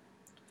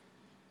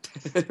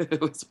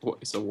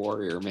 He's a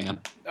warrior, man.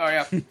 Oh,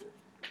 yeah.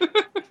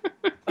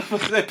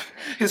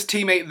 His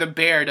teammate, the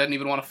bear, doesn't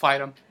even want to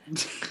fight him.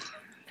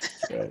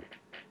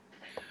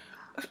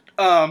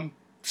 Right.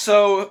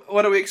 So,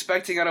 what are we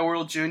expecting out of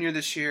World Junior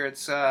this year?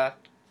 It's,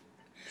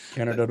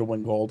 Canada to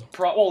win gold.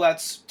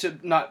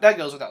 that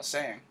goes without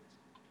saying.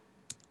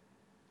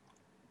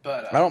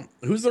 But,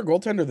 Who's their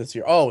goaltender this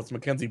year? Oh, it's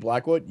Mackenzie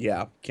Blackwood.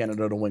 Yeah,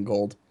 Canada to win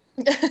gold.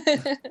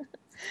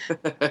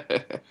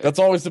 That's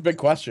always the big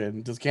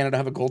question. Does Canada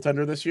have a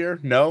goaltender this year?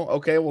 No?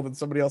 Okay, well then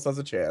somebody else has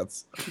a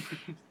chance.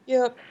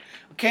 Yep.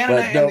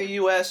 Canada But no- and the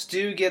U.S.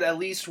 do get at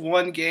least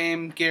one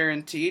game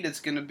guaranteed. It's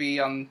going to be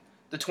on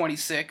the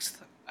 26th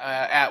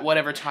at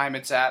whatever time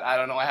it's at. I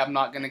don't know. I'm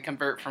not going to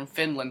convert from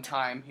Finland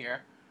time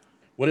here.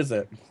 What is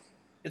it?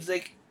 It's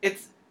like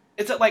it's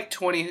at like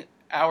 20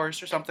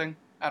 hours or something.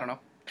 I don't know.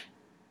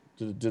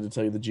 Did it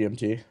tell you the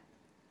GMT?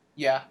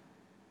 Yeah.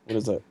 What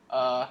is it?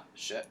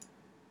 Shit.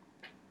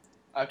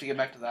 I have to get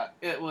back to that.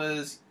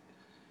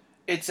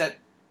 It's at,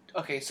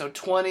 okay, so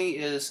 20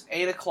 is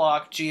 8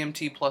 o'clock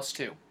GMT plus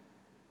 2.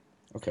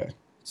 Okay.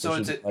 So It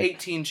it's should at be like-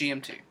 18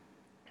 GMT.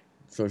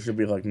 So it should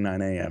be like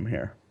 9 a.m.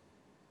 here.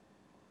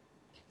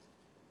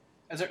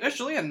 There's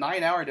really a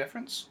 9-hour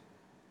difference?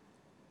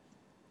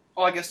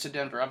 Oh, I guess to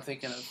Denver. I'm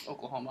thinking of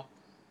Oklahoma.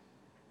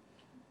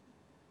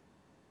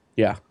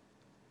 Yeah.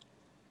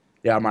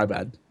 Yeah, my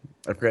bad.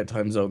 I forget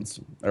time zones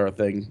are a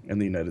thing in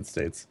the United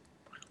States.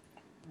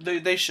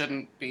 They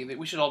shouldn't be.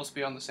 We should all just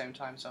be on the same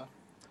time zone.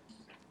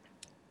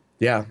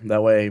 Yeah,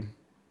 that way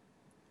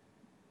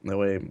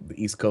the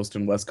East Coast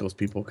and West Coast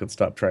people could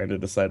stop trying to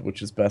decide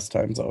which is best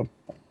time zone.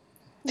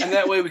 And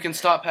that way we can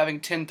stop having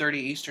 10:30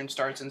 Eastern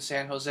starts in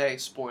San Jose.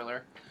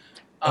 Spoiler.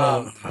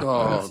 Oh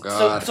So,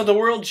 God. so the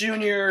World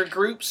Junior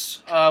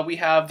groups, we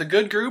have the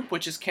good group,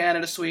 which is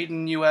Canada,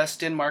 Sweden, U.S.,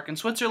 Denmark, and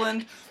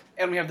Switzerland.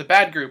 And we have the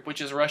bad group,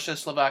 which is Russia,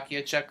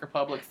 Slovakia, Czech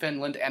Republic,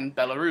 Finland, and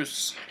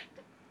Belarus.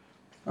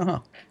 Uh-huh.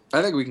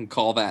 I think we can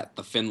call that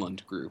the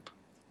Finland group,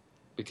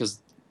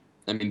 because,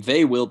 I mean,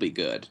 they will be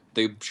good.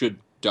 They should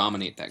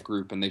dominate that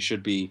group, and they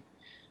should be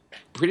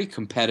pretty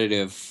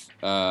competitive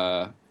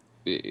for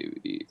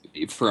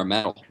a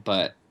medal.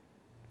 But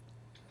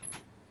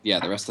yeah,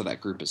 the rest of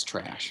that group is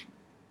trash.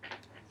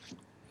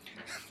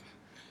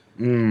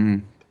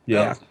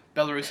 Yeah.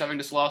 Belarus having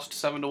just lost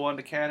 7-1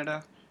 to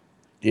Canada.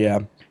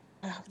 Yeah.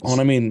 Well,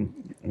 I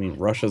mean,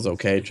 Russia's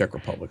okay. Czech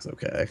Republic's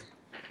okay.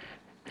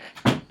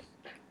 You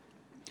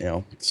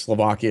know,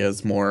 Slovakia's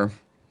still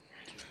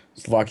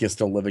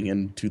living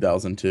in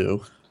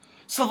 2002.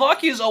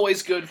 Slovakia is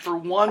always good for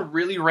one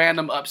really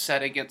random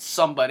upset against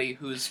somebody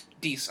who's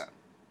decent.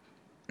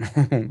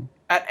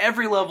 At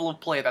every level of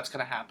play, that's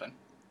going to happen.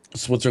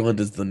 Switzerland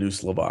is the new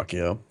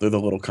Slovakia. They're the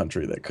little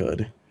country that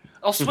could.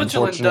 Oh,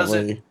 Switzerland does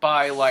Unfortunately- it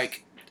by,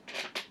 like...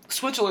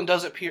 Switzerland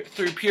does it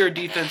through pure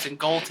defense and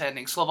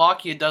goaltending.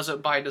 Slovakia does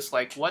it by just,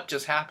 like, what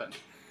just happened?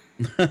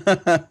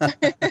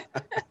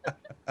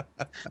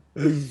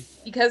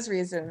 Because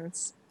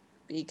reasons.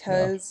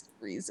 Because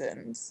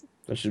reasons.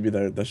 That should be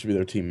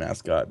their team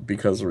mascot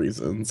because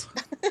reasons.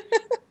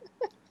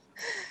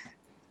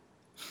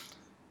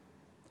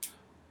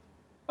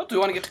 Oh, do we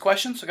want to get to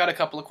questions? I got a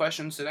couple of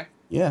questions today.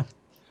 Yeah.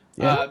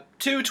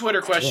 2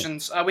 Twitter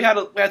questions. We had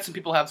some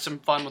people have some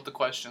fun with the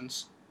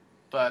questions,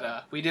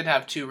 but we did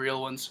have 2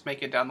 real ones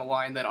make it down the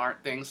line that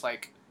aren't things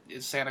like,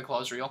 is Santa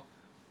Claus real?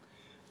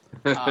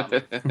 No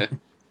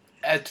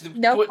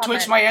To which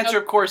comment. my answer,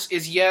 of course,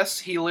 is yes,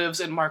 he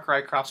lives in Mark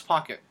Rycroft's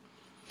pocket.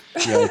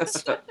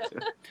 Yikes.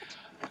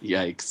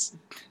 Yikes.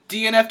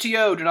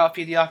 DNFTO, Do Not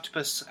Feed the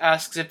Octopus,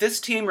 asks, if this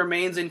team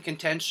remains in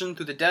contention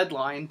through the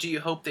deadline, do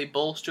you hope they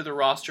bolster the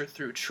roster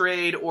through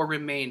trade or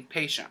remain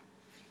patient?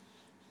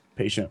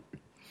 Patient.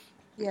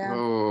 Yeah.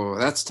 Oh,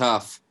 that's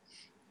tough.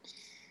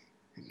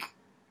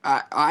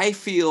 I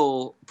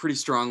feel pretty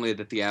strongly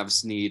that the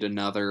Avs need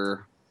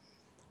another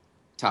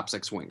top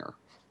 6 winger.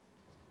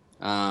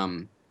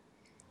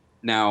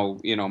 Now,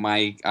 you know,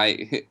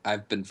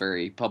 I've been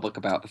very public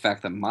about the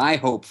fact that my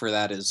hope for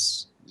that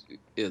is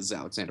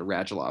Alexander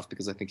Radulov,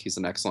 because I think he's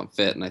an excellent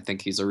fit, and I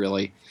think he's a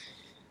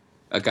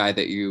guy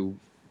that you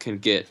can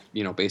get,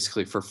 you know,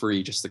 basically for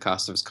free, just the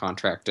cost of his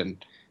contract,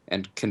 and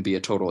can be a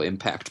total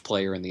impact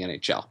player in the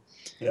NHL.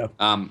 Yeah.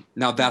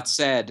 Now that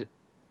said,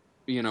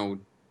 you know,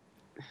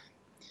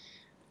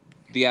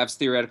 the Avs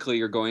theoretically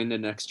you're going into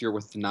next year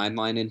with the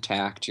 9-line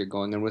intact. You're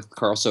going in with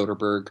Carl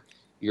Soderberg.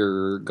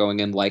 You're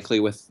going in likely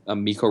with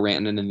Mikko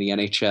Rantanen in the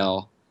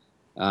NHL.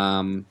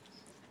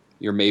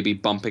 You're maybe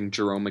bumping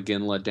Jerome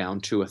McGinley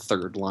down to a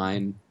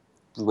 3rd-line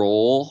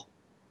role.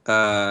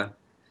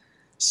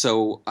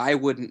 So I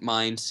wouldn't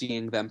mind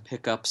seeing them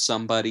pick up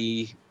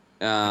somebody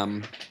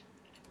to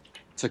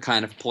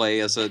kind of play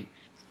as a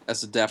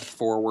depth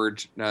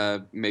forward,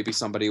 maybe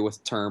somebody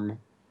with term.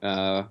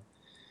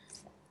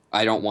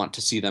 I don't want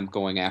to see them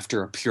going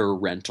after a pure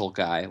rental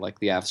guy. Like,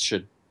 the Avs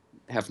should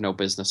have no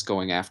business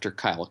going after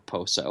Kyle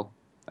Okposo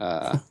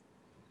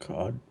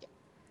God.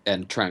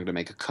 and trying to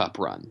make a cup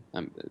run.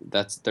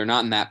 They're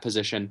not in that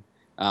position.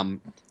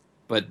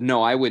 But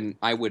no, I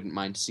wouldn't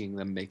mind seeing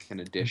them make an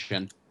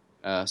addition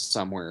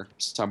somewhere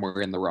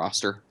in the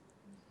roster.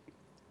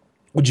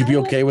 Would you be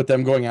okay with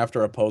them going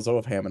after a Pozo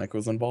if Hamonic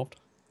was involved?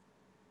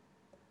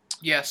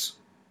 Yes.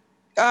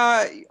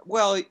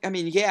 Well, I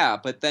mean, yeah,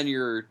 but then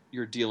you're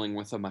dealing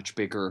with a much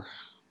bigger,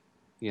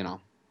 you know.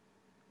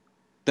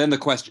 Then the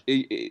question,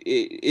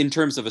 in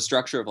terms of a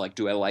structure of, like,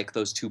 do I like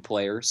those 2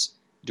 players?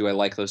 Do I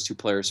like those 2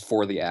 players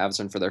for the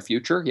Avs and for their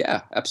future?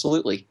 Yeah,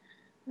 absolutely.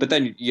 But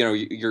then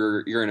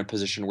you're in a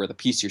position where the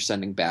piece you're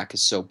sending back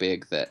is so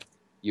big that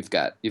you've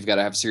got to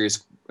have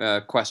serious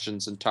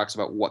questions and talks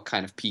about what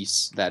kind of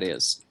piece that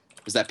is.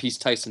 Is that piece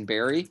Tyson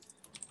Barrie?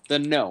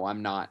 Then no,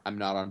 I'm not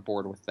on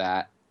board with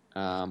that.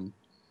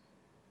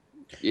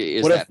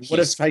 Is What that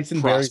if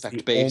Tyson Barrie's the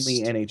prospect-based?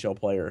 only NHL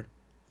player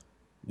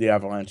the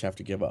Avalanche have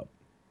to give up?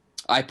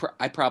 I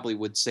probably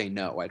would say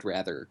no. I'd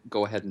rather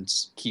go ahead and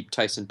keep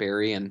Tyson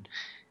Barrie and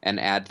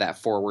add that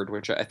forward,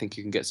 which I think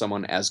you can get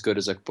someone as good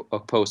as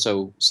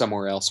Okposo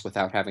somewhere else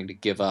without having to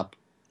give up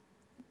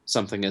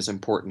something as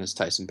important as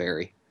Tyson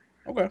Barrie.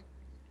 Okay.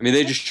 I mean,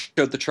 they just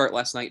showed the chart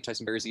last night.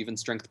 Tyson Barrie's even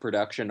strength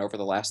production over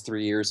the last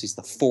 3 years. He's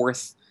the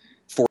fourth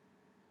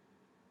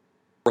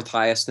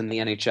highest in the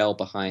NHL,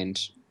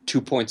 behind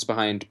 2 points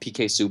behind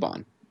PK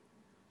Subban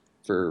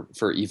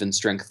for even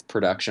strength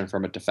production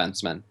from a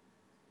defenseman.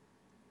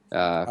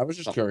 I was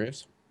just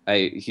curious.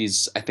 I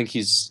think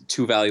he's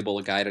too valuable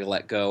a guy to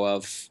let go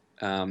of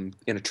in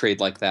a trade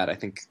like that. I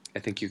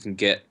think you can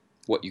get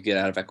what you get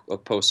out of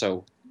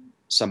Okposo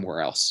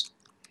somewhere else.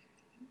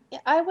 Yeah,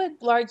 I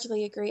would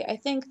largely agree. I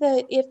think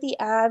that if the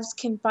Avs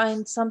can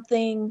find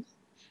something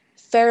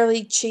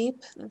fairly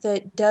cheap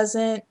that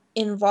doesn't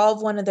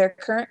involve one of their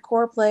current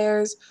core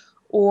players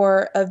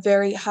or a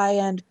very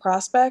high-end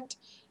prospect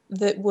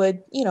that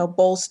would,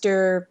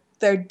 bolster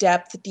their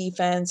depth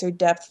defense or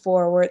depth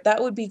forward,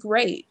 that would be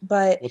great.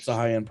 But What's a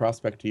high-end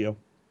prospect to you?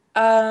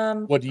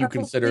 what do you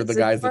consider the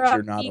guys that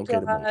you're not okay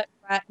to move?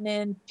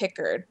 Rantanen,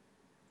 Pickard.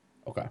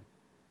 Okay.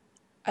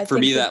 For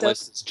me, that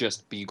list is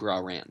just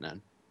Bigra,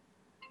 Rantanen.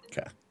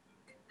 Okay.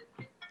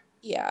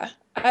 Yeah,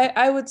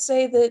 I would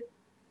say that,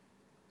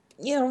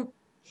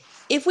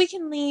 if we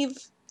can leave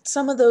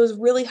some of those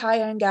really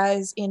high-end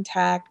guys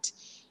intact,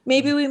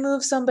 maybe we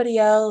move somebody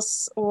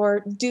else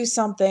or do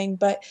something,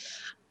 but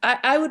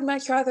I would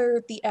much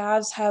rather the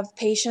Avs have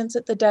patience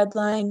at the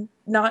deadline,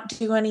 not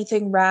do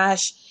anything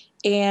rash,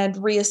 and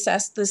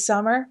reassess this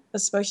summer,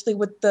 especially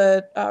with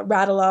the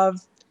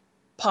Radulov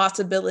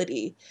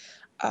possibility.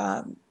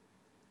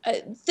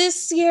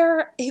 This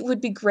year, it would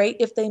be great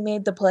if they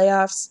made the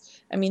playoffs.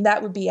 I mean,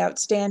 that would be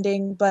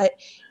outstanding. But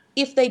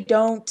if they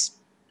don't,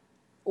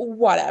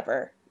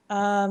 whatever.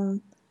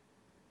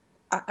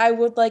 I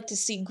would like to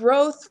see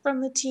growth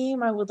from the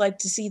team. I would like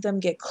to see them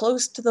get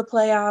close to the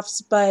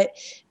playoffs. But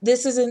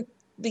this isn't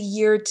the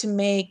year to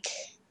make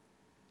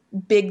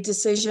big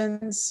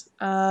decisions.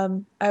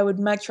 I would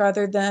much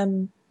rather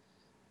them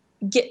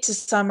get to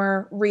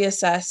summer,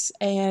 reassess,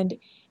 and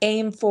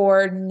aim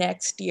for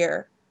next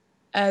year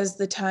as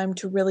the time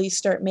to really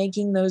start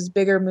making those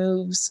bigger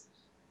moves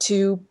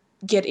to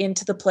get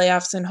into the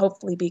playoffs and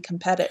hopefully be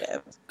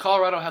competitive.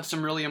 Colorado have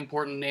some really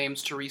important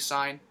names to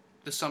re-sign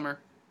this summer.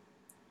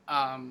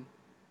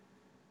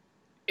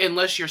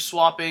 Unless you're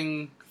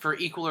swapping for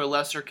equal or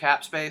lesser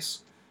cap space,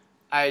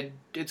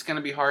 it's going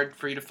to be hard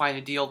for you to find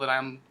a deal that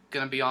I'm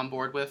going to be on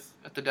board with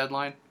at the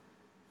deadline.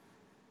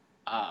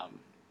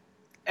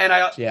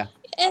 Yeah.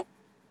 And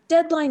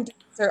deadline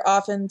dates are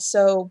often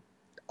so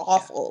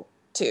awful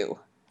too.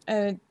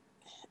 I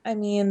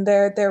mean,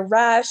 they're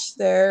rash,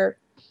 they're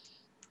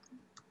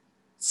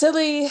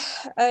silly.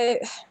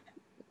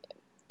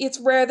 It's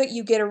rare that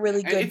you get a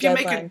really good if you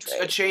make deadline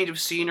trade. a change of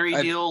scenery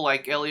deal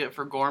like Elliott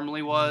for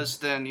Gormley was,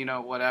 then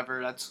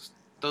whatever. That's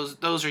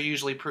those are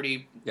usually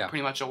pretty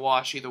much a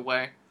wash either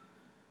way.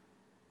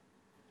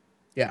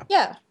 Yeah.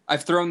 Yeah.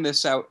 I've thrown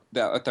this out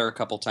there a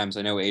couple times.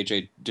 I know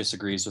AJ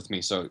disagrees with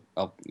me, so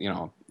I'll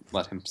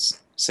let him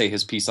say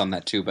his piece on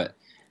that too. But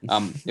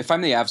if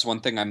I'm the Avs, one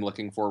thing I'm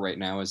looking for right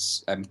now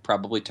is I'm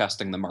probably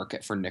testing the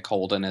market for Nick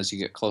Holden as you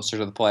get closer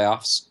to the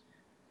playoffs,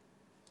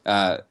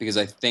 because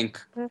I think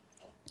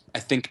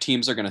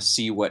teams are going to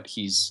see what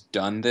he's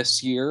done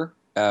this year,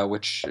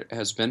 which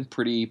has been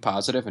pretty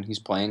positive, and he's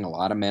playing a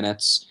lot of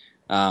minutes.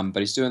 But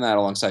he's doing that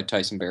alongside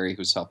Tyson Barrie,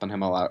 who's helping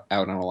him out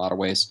in a lot of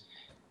ways.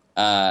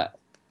 I'm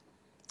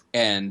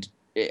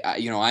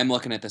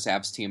looking at this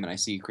Avs team, and I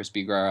see Chris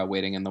Bigra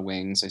waiting in the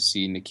wings. I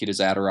see Nikita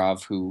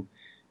Zadorov, who,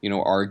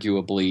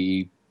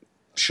 arguably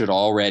should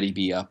already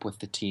be up with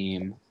the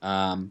team.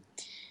 And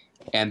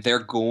they're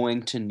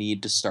going to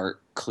need to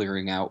start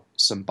clearing out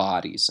some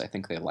bodies. I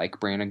think they like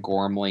Brandon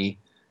Gormley,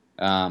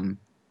 and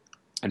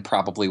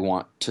probably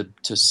want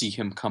to see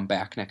him come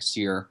back next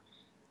year.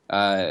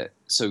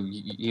 So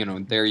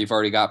there you've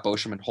already got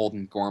Beauchemin,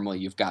 Holden, Gormley.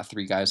 You've got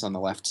 3 guys on the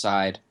left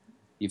side.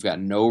 You've got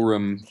no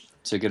room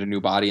to get a new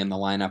body in the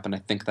lineup, and I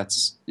think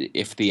that's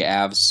if the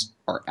Avs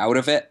are out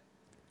of it,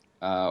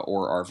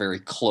 or are very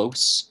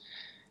close,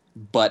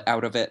 but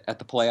out of it at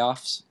the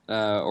playoffs,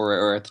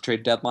 or at the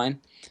trade deadline.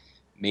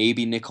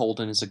 Maybe Nick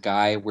Holden is a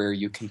guy where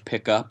you can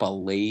pick up a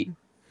late,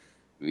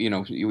 where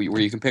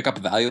you can pick up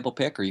a valuable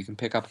pick, or you can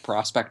pick up a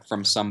prospect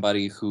from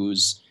somebody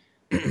who's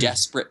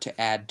desperate to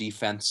add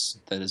defense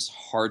that is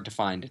hard to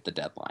find at the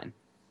deadline.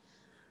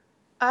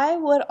 I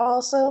would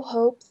also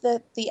hope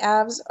that the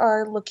Avs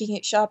are looking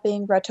at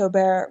shopping Reto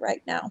Berra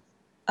right now.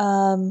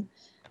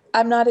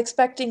 I'm not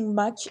expecting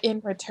much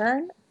in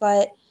return,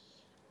 but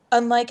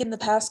unlike in the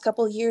past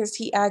couple years,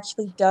 he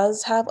actually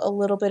does have a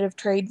little bit of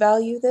trade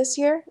value this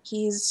year.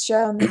 He's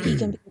shown that he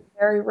can be a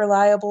very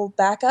reliable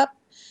backup.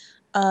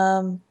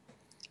 Um,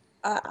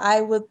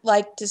 I would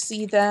like to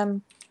see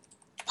them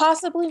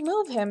possibly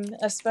move him,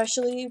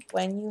 especially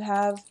when you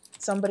have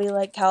somebody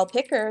like Cal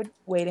Pickard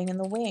waiting in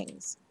the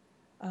wings.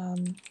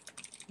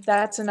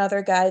 That's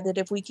another guy that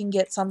if we can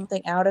get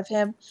something out of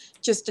him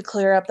just to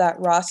clear up that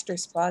roster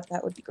spot,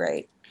 that would be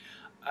great.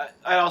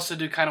 I also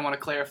do kind of want to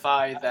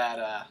clarify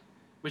that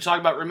we talk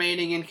about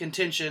remaining in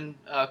contention.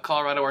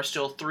 Colorado are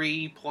still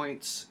 3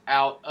 points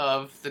out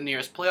of the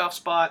nearest playoff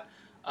spot,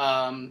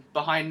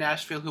 behind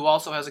Nashville, who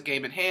also has a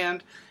game in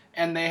hand,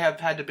 and they have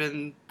had to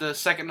been the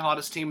second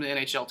hottest team in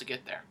the NHL to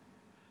get there.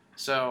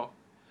 So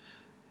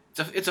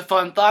it's a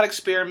fun thought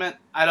experiment.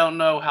 I don't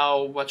know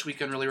how much we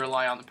can really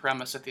rely on the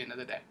premise at the end of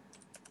the day.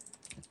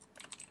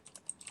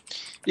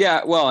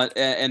 Yeah, well,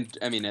 and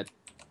I mean,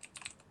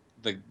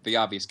 the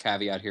obvious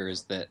caveat here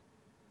is that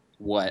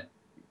what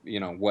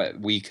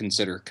we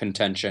consider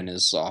contention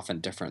is often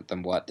different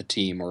than what the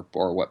team or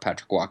what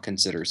Patrick Waugh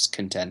considers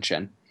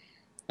contention.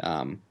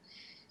 The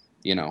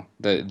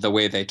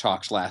way they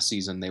talked last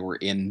season, they were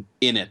in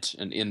it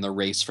and in the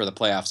race for the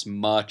playoffs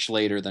much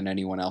later than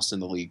anyone else in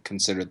the league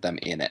considered them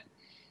in it.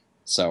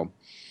 So,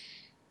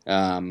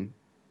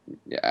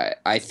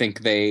 I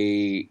think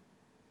they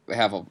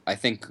have I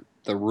think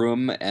the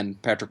room and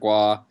Patrick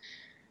Waugh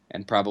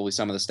and probably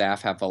some of the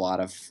staff have a lot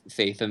of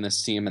faith in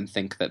this team and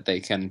think that they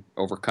can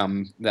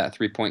overcome that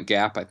 3-point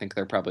gap. I think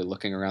they're probably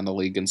looking around the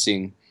league and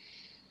seeing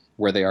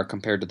where they are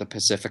compared to the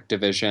Pacific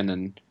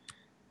Division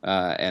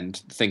and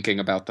thinking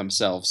about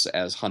themselves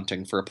as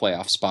hunting for a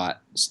playoff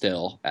spot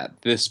still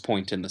at this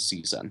point in the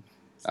season.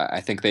 I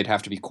think they'd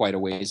have to be quite a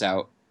ways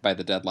out by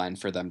the deadline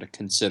for them to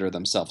consider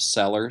themselves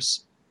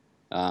sellers.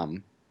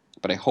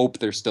 But I hope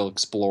they're still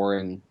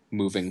exploring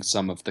moving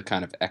some of the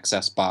kind of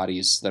excess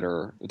bodies that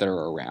are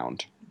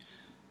around.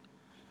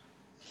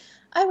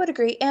 I would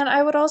agree. And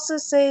I would also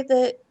say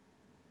that,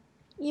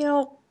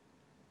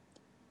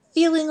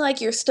 feeling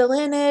like you're still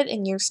in it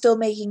and you're still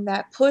making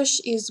that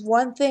push is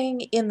one thing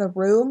in the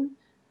room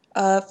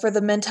for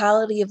the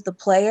mentality of the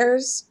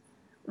players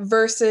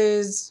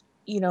versus,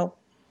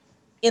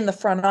 in the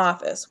front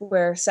office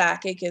where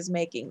Sakic is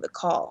making the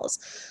calls.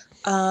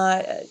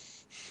 I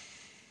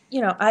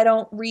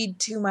don't read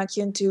too much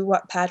into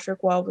what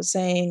Patrick Waugh was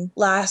saying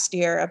last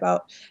year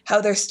about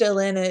how they're still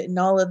in it and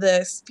all of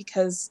this,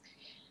 because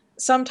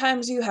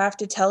sometimes you have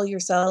to tell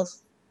yourself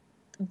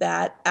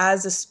that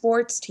as a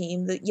sports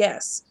team that,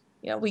 yes,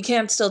 we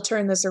can still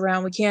turn this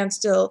around. We can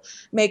still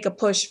make a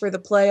push for the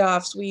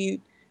playoffs. We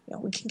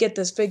can get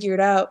this figured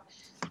out,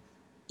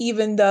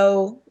 even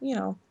though,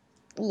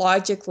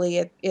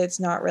 logically it's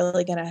not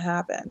really going to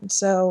happen.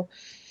 So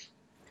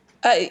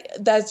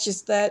that's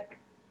just that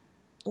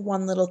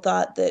one little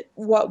thought that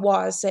what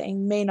Waugh is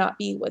saying may not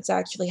be what's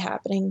actually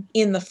happening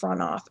in the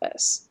front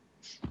office,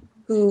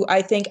 who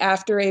I think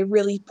after a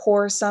really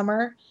poor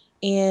summer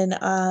in,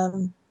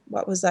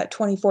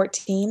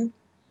 2014,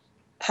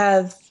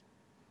 have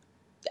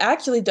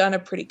actually done a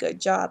pretty good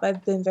job.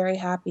 I've been very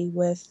happy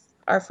with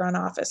our front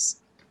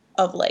office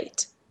of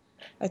late.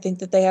 I think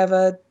that they have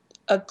a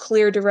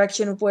clear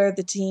direction of where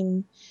the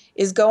team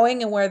is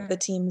going and where the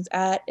team's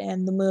at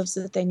and the moves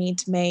that they need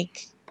to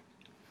make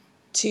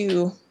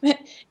to,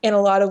 in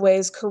a lot of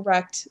ways,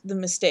 correct the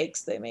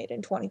mistakes they made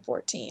in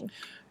 2014.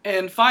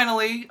 And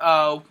finally,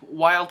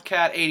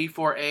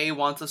 Wildcat84A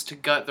wants us to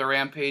gut the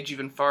Rampage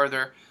even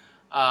farther.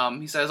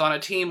 He says, on a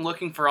team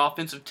looking for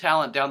offensive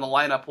talent down the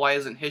lineup, why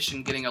isn't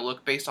Hishin getting a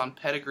look based on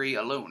pedigree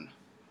alone?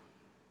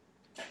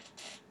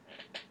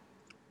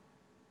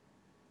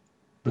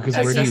 Because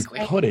where do you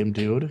put him,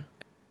 dude?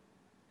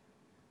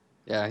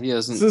 Yeah, he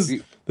doesn't.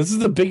 This is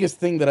the biggest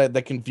thing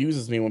that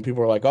confuses me when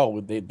people are like,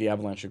 "Oh, the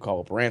Avalanche should call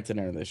up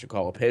Rantanen or they should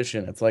call up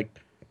Hishin." It's like,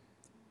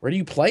 where do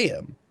you play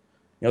him?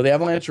 The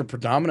Avalanche are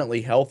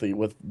predominantly healthy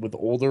with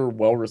older,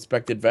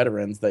 well-respected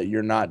veterans that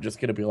you're not just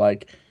going to be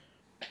like,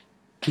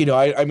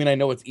 I mean, I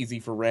know it's easy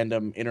for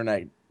random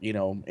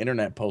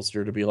internet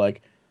poster to be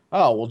like,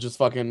 oh, well, just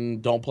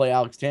fucking don't play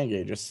Alex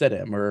Tanguay, just sit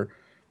him, or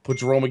put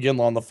Jerome McGinley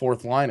on the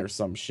fourth line or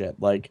some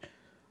shit. Like,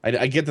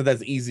 I get that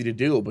that's easy to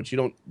do, but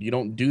you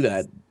don't do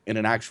that in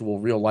an actual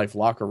real life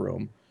locker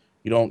room.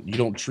 You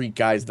don't treat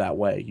guys that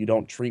way. You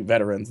don't treat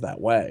veterans that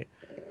way.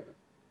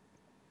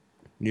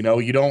 You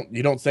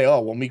don't say, oh,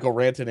 well, Mikko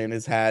Rantanen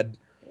has had,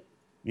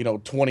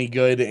 20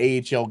 good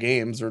AHL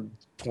games or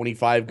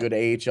 25 good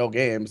AHL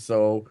games,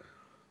 so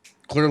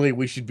clearly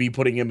we should be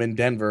putting him in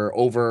Denver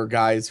over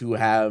guys who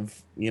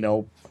have,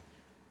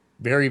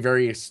 very,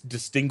 very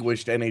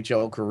distinguished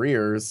NHL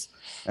careers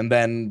and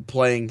then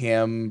playing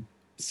him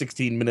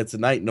 16 minutes a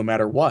night no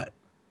matter what.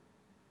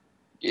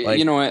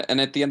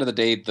 And at the end of the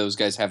day, those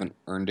guys haven't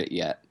earned it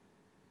yet.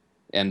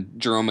 And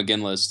Jerome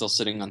McGinley is still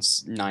sitting on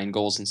 9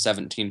 goals and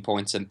 17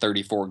 points in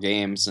 34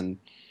 games, and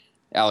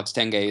Alex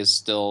Tanguay is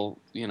still,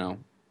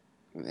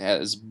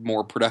 has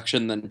more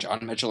production than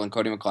John Mitchell and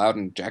Cody McLeod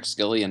and Jack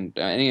Skilly and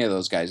any of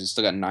those guys. He's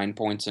still got 9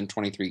 points in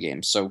 23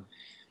 games. So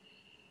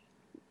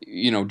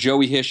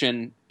Joey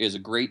Hishon is a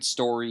great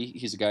story.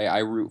 He's a guy I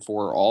root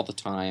for all the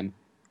time,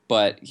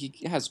 but he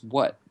has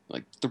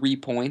like 3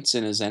 points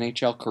in his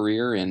NHL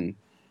career in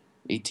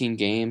 18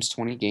 games,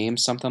 20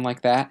 games, something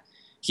like that.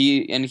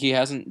 He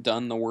hasn't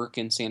done the work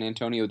in San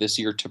Antonio this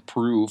year to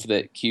prove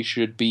that he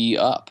should be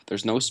up.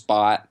 There's no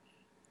spot,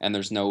 and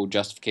there's no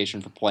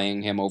justification for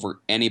playing him over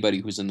anybody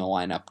who's in the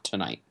lineup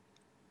tonight.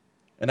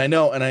 And I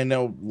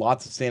know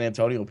lots of San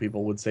Antonio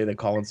people would say that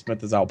Colin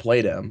Smith has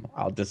outplayed him.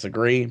 I'll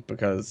disagree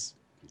because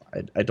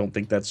I don't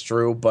think that's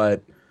true,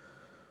 but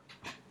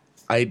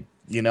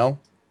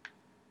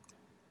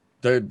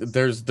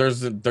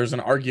there's an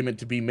argument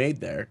to be made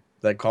there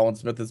that Colin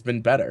Smith has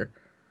been better.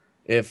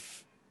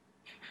 If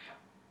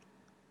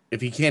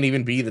he can't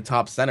even be the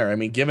top center, I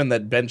mean, given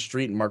that Ben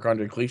Street and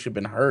Marc-Andre Cliche have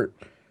been hurt,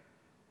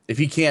 if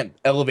he can't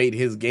elevate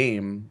his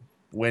game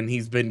when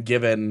he's been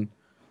given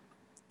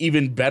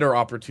even better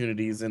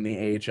opportunities in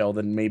the AHL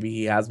than maybe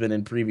he has been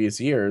in previous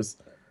years,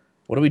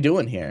 what are we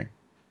doing here?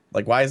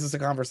 Like, why is this a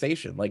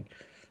conversation? Like,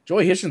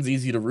 Joey Hishon's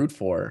easy to root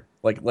for.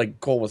 Like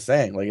Cole was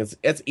saying, like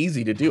it's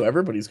easy to do.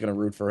 Everybody's going to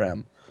root for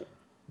him.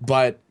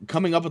 But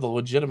coming up with a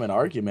legitimate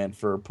argument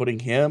for putting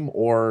him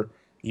or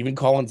even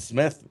Colin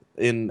Smith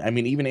even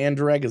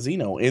Andrew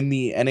Agozzino in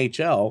the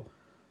NHL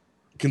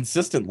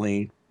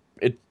consistently,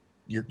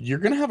 you're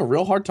going to have a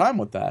real hard time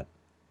with that.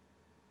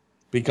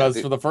 Because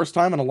for the first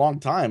time in a long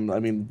time, I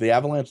mean, the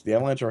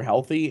Avalanche are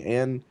healthy,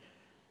 and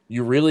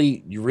you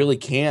really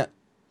can't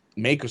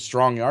make a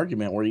strong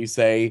argument where you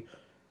say,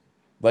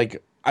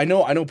 like, I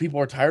know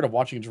people are tired of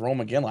watching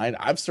Jarome Iginla.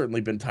 I've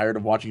certainly been tired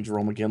of watching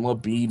Jarome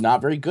Iginla be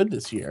not very good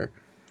this year.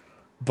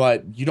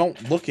 But you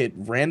don't look at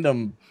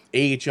random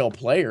AHL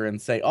player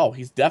and say, oh,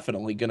 he's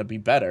definitely going to be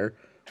better.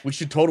 We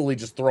should totally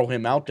just throw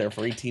him out there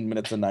for 18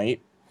 minutes a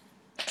night,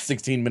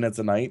 16 minutes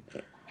a night,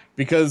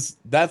 because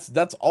that's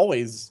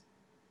always,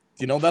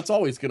 that's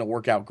always going to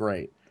work out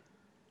great.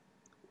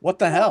 What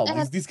the hell?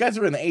 These guys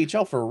are in the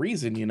AHL for a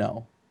reason,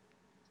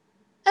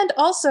 And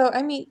also,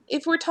 I mean,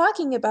 if we're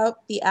talking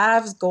about the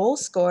Avs goal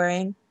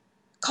scoring,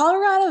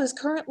 Colorado is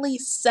currently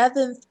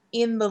 7th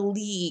in the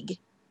league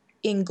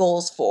in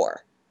goals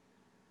for.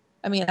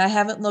 I mean, I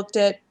haven't looked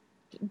at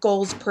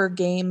goals per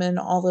game and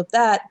all of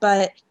that,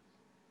 but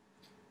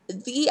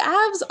the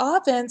Avs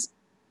offense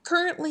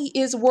currently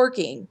is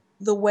working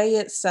the way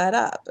it's set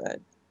up.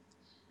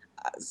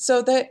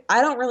 So that I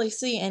don't really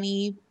see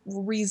any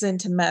reason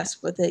to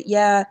mess with it.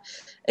 Yeah,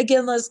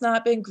 Iginla's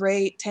not been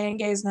great.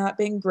 Tanguay's not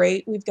been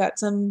great. We've got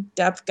some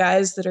depth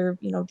guys that are,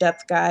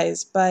 depth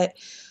guys. But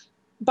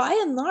by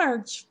and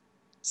large,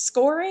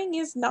 scoring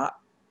is not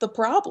the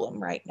problem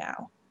right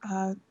now.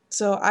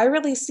 So I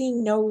really see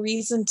no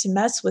reason to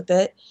mess with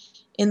it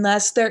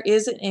unless there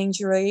is an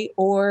injury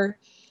or,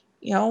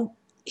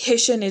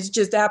 Hishon is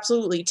just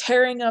absolutely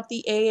tearing up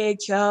the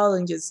AHL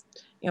and just,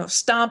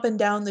 stomping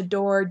down the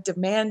door,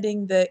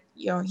 demanding that,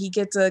 he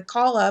gets a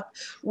call up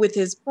with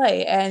his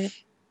play. And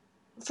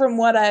from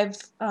what I've,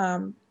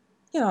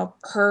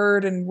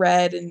 heard and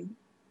read and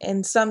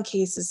in some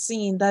cases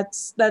seen,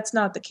 that's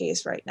not the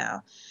case right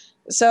now.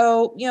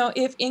 So,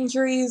 if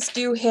injuries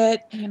do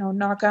hit,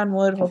 knock on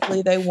wood,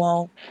 hopefully they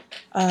won't,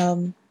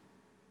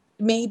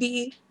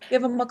 maybe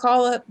give him a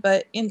call up.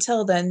 But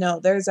until then, no,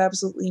 there's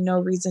absolutely no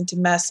reason to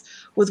mess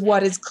with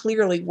what is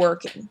clearly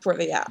working for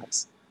the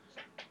Avs.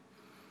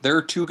 There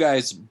are 2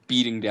 guys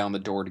beating down the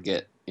door to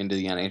get into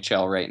the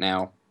NHL right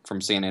now from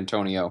San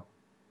Antonio.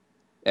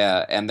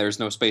 And there's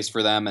no space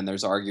for them, and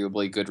there's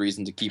arguably good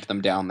reason to keep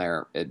them down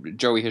there.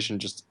 Joey Hishon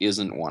just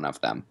isn't one of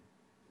them.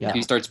 Yeah. If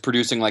he starts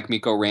producing like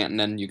Mikko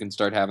Rantanen, you can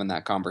start having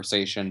that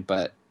conversation,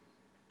 but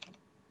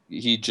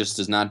he just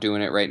is not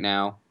doing it right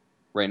now.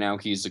 Right now,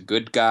 he's a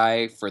good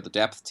guy for the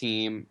depth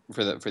team,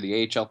 for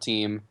the AHL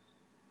team.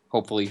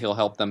 Hopefully, he'll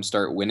help them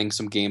start winning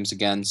some games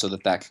again so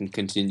that can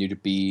continue to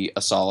be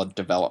a solid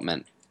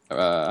development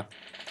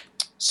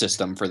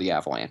system for the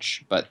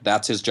Avalanche. But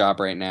that's his job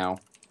right now.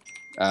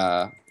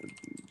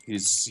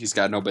 He's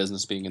got no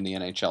business being in the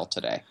NHL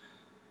today.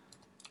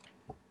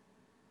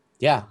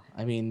 Yeah,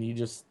 I mean,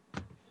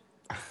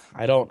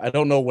 I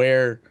don't know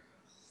where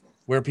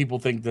people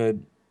think that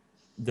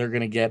they're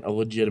gonna get a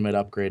legitimate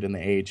upgrade in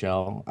the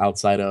AHL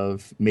outside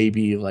of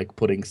maybe like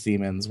putting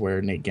Siemens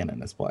where Nate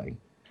Gennon is playing.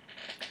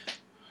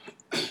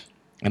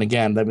 And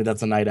again, I mean,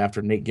 that's a night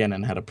after Nate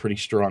Gennon had a pretty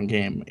strong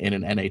game in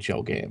an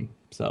NHL game.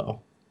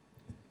 So,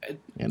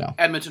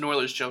 Edmonton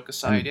Oilers joke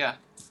aside, yeah.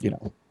 Yeah.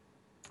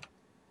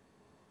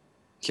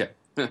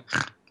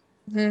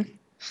 Mm-hmm.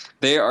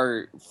 They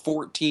are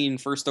 14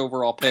 first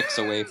overall picks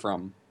away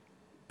from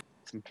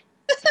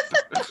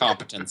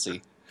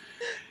competency.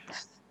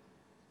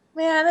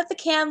 Man, at the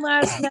can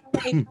last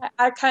night,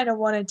 I kind of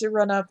wanted to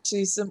run up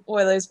to some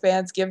Oilers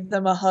fans, give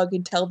them a hug,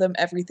 and tell them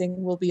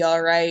everything will be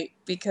all right,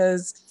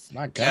 because it's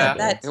not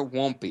gonna be. It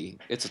won't be.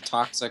 It's a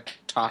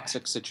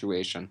toxic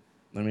situation.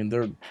 I mean,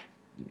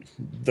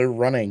 they're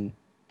running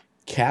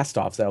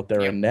cast-offs out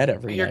there in net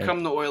every night. Here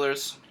come the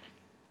Oilers.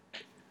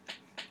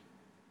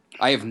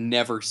 I have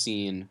never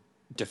seen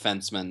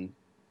defensemen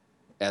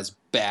as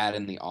bad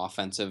in the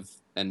offensive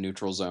and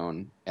neutral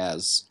zone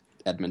as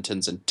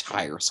Edmonton's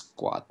entire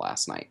squad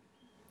last night.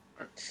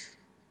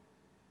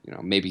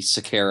 Maybe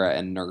Sekera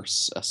and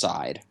Nurse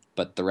aside,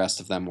 but the rest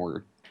of them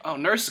were Oh,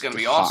 Nurse is going to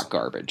be hot awesome.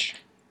 garbage.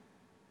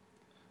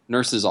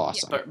 Nurse is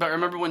awesome. But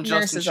remember when Nurse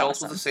Justin is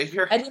Schultz was awesome. the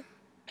savior? I didn't,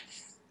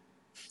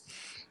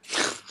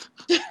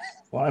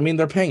 Well, I mean,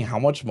 they're paying how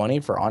much money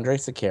for Andre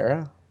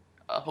Sekera?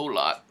 A whole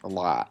lot. A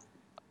lot.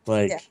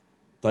 Yeah.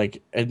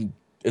 And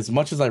as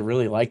much as I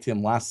really liked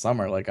him last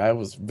summer, I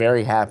was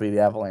very happy the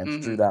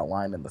Avalanche drew that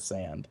line in the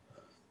sand.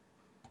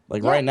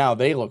 Right now,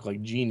 they look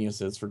like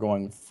geniuses for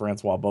going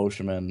Francois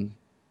Beauchemin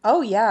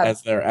oh yeah,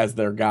 as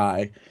their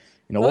guy.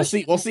 We'll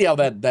see how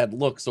that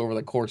looks over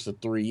the course of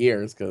 3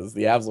 years, because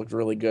the Avs looked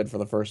really good for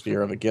the first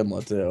year of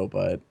Iginla too.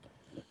 But,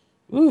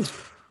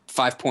 oof.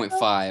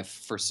 5.5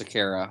 for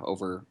Sekera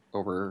over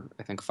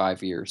I think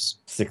 5 years.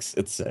 6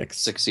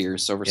 6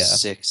 years over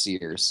 6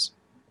 years.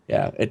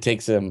 Yeah, it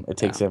takes him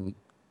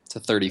to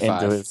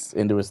 35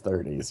 into his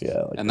 30s.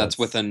 Yeah, and that's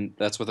with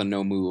a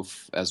no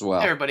move as well.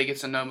 Everybody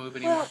gets a no move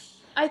anymore. well,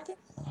 I think.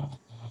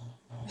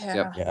 Yeah.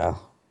 Yep. yeah.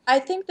 I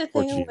think the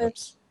Poor thing with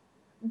GMs.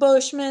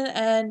 Boschman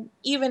and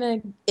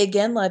even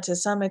Iginla to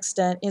some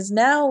extent is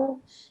now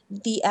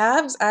the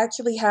Avs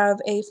actually have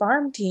a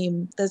farm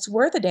team that's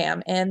worth a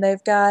damn, and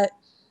they've got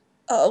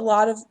a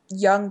lot of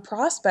young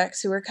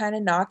prospects who are kind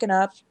of knocking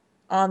up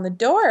on the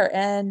door.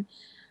 And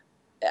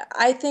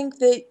I think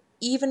that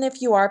even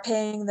if you are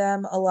paying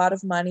them a lot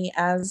of money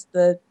as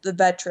the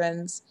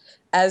veterans,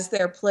 as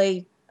their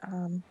play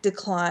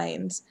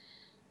declines,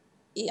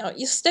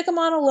 you stick them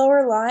on a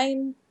lower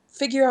line,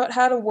 figure out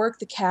how to work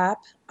the cap,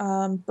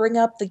 bring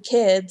up the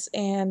kids,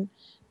 and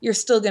you're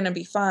still going to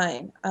be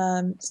fine.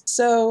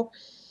 So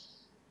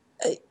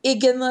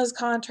Iginla's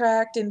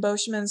contract and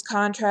Boschman's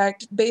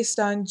contract, based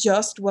on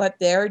just what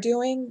they're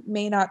doing,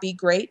 may not be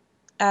great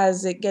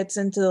as it gets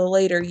into the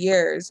later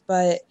years.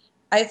 But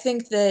I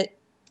think that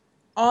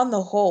on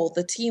the whole,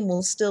 the team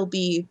will still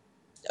be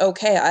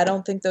okay. I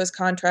don't think those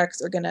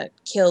contracts are going to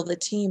kill the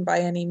team by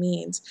any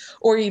means,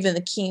 or even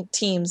the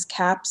team's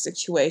cap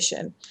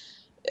situation,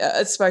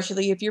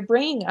 especially if you're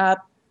bringing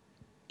up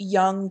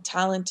young,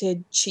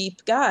 talented,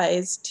 cheap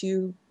guys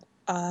to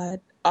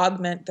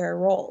augment their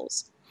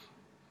roles.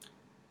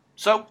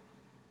 So,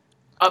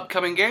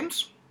 upcoming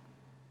games.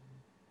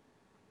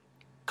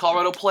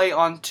 Colorado play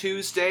on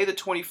Tuesday, the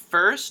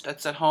 21st.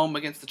 That's at home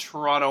against the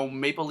Toronto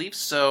Maple Leafs.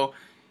 So,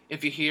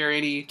 if you hear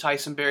any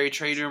Tyson Barrie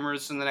trade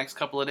rumors in the next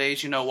couple of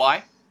days, you know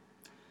why.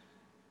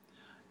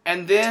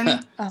 And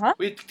then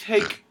we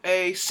take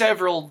a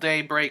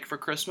several-day break for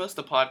Christmas.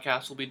 The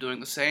podcast will be doing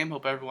the same.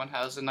 Hope everyone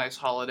has a nice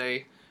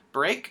holiday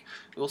break.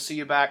 We'll see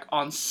you back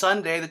on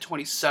Sunday, the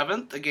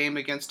 27th, a game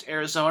against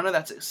Arizona.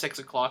 That's at 6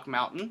 o'clock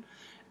Mountain.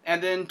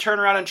 And then turn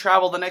around and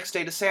travel the next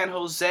day to San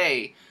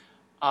Jose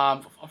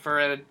for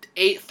an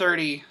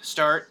 8:30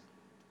 start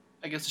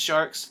against the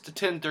Sharks to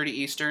 10:30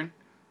 Eastern.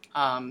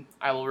 I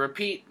will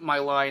repeat my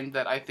line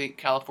that I think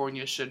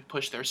California should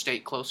push their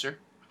state closer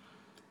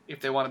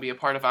if they want to be a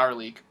part of our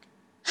league.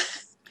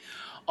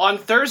 On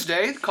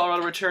Thursday,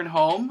 Colorado return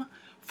home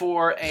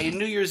for a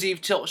New Year's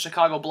Eve tilt with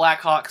Chicago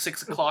Blackhawks,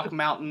 6 o'clock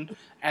Mountain.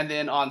 And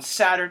then on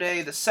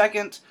Saturday, the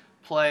 2nd,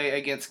 play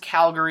against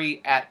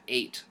Calgary at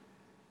 8.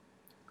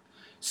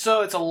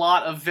 So it's a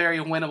lot of very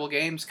winnable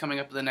games coming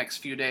up in the next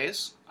few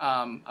days.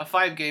 A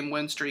 5-game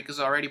win streak is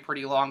already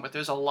pretty long, but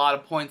there's a lot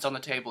of points on the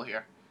table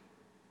here.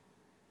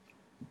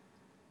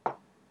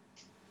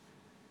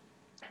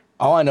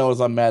 All I know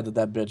is I'm mad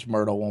that bitch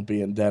Myrtle won't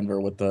be in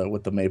Denver with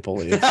the Maple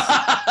Leafs.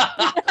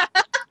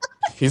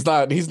 He's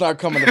not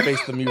coming to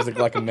face the music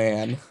like a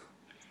man.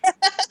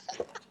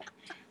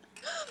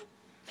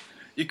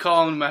 You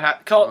call him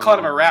call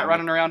him a rat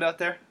running around out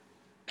there?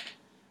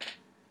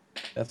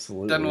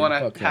 Absolutely. Doesn't want to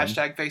Fuck him.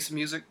 hashtag face the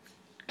music?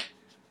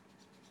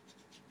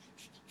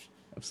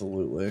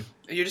 Absolutely.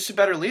 You're just a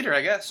better leader,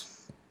 I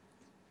guess.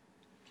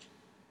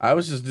 I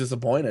was just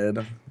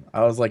disappointed.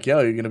 I was like,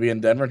 yo, you're going to be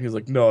in Denver? And he's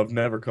like, no, I've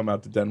never come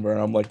out to Denver.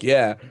 And I'm like,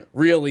 yeah,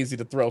 real easy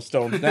to throw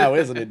stones now,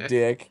 isn't it,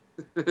 dick?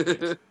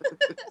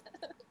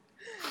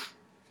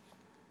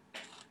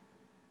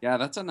 Yeah,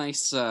 that's a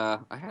nice... I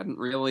hadn't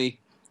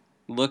really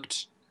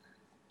looked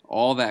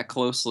all that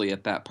closely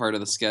at that part of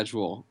the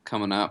schedule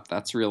coming up.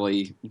 That's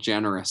really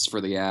generous for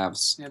the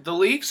Avs. Yeah, the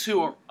Leafs,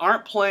 who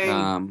aren't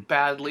playing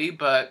badly,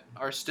 but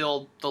are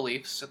still the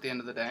Leafs at the end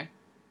of the day.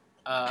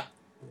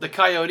 The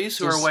Coyotes,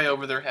 who are way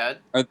over their head.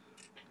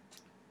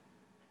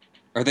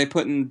 Are they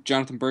putting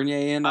Jonathan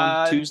Bernier in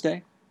on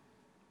Tuesday?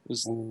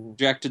 Was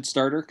projected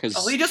starter?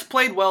 He just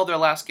played well their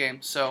last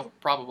game, so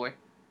probably.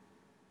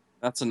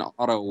 That's an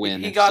auto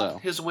win. He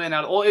got his win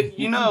out. Well,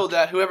 you know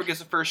that whoever gets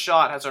the first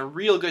shot has a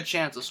real good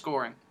chance of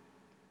scoring.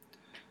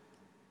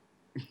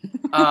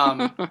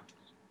 Well,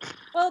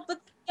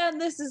 but again,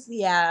 this is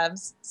the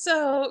Avs.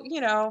 So,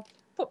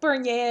 put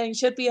Bernier in,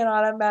 should be an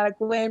automatic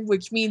win,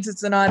 which means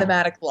it's an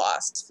automatic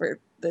loss for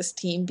this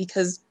team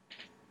because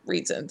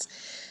reasons.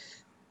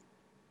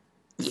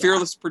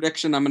 Fearless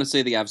prediction, I'm going to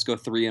say the Avs go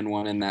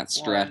 3-1 in that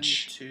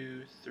stretch. 1,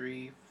 2,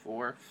 3,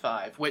 4,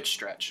 5. Which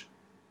stretch?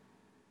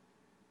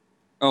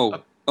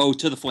 Oh, Oh,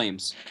 to the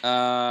Flames.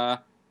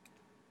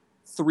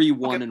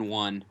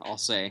 3-1-1, I'll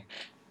say.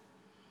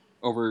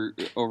 Over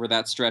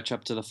that stretch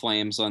up to the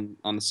Flames on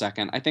the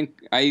second. I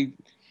think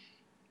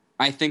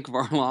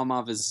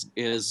Varlamov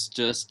is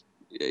just,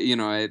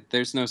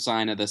 there's no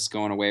sign of this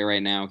going away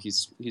right now.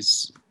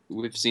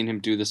 We've seen him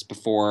do this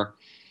before.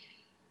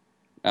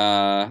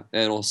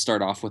 It'll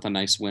start off with a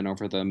nice win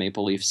over the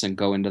Maple Leafs and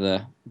go into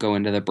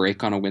the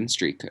break on a win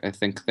streak. I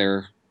think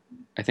they're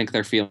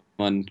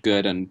feeling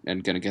good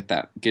and gonna get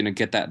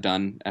that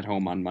done at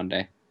home on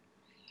Monday.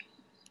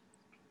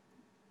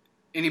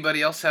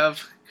 Anybody else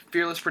have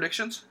fearless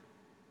predictions?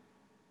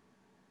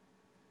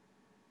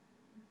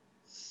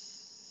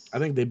 I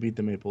think they beat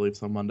the Maple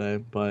Leafs on Monday,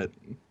 but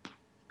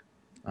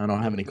I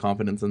don't have any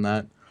confidence in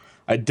that.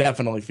 I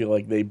definitely feel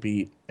like they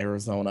beat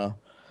Arizona.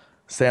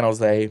 San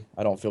Jose,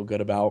 I don't feel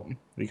good about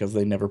because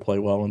they never play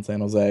well in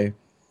San Jose.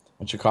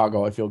 And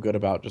Chicago, I feel good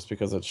about just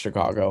because it's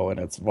Chicago and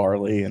it's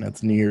Varley and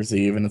it's New Year's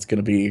Eve and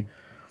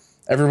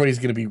everybody's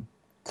going to be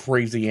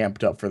crazy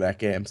amped up for that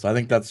game. So I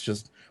think that's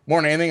just,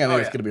 more than anything, I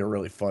think it's going to be a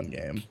really fun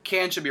game.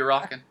 Can should be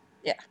rocking.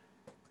 Yeah.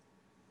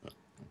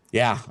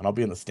 Yeah, and I'll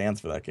be in the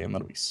stands for that game.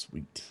 That'll be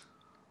sweet.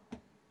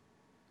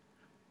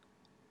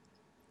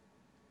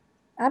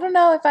 I don't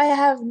know if I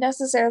have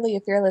necessarily a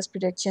fearless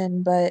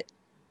prediction, but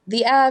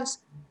the Avs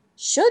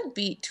should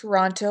beat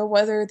Toronto.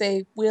 Whether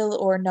they will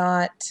or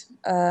not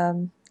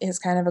is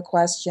kind of a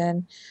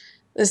question.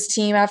 This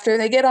team, after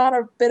they get on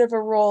a bit of a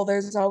roll,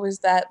 there's always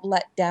that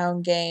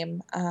letdown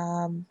game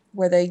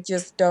where they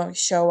just don't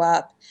show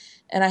up.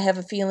 And I have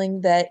a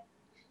feeling that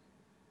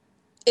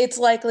it's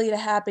likely to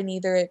happen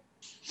either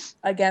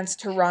against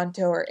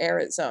Toronto or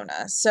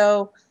Arizona.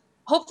 So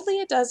hopefully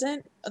it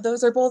doesn't.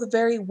 Those are both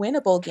very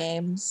winnable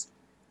games.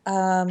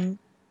 But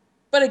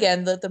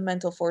again, the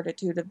mental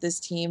fortitude of this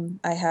team,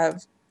 I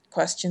have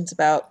questions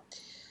about.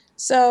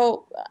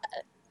 So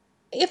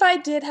if I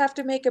did have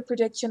to make a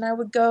prediction, I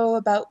would go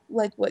about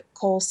like what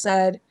Cole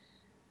said,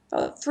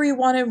 about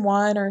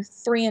 3-1-1 or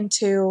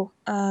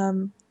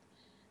 3-2.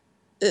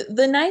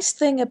 The nice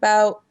thing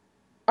about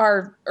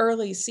our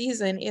early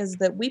season is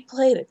that we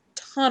played a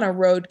ton of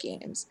road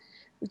games,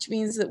 which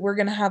means that we're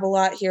going to have a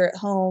lot here at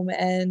home.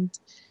 And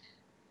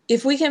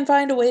if we can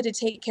find a way to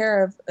take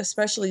care of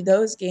especially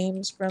those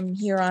games from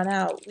here on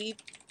out, we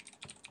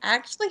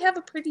actually have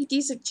a pretty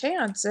decent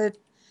chance at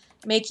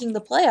making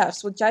the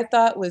playoffs, which I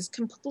thought was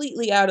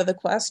completely out of the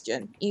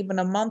question even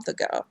a month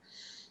ago.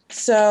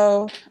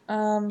 So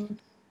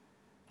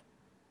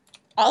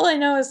all I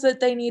know is that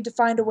they need to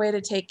find a way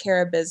to take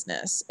care of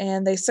business,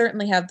 and they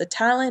certainly have the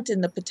talent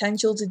and the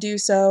potential to do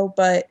so,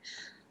 but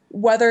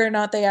whether or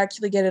not they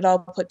actually get it all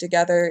put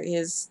together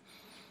is,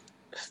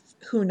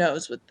 who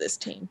knows with this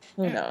team.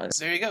 Who knows?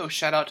 There you go.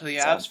 Shout out to the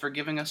Avs for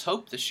giving us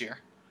hope this year.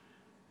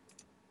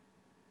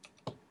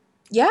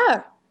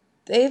 Yeah,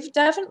 they've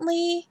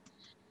definitely...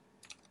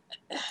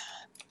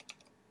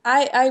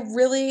 I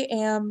really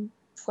am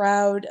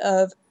proud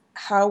of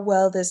how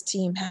well this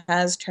team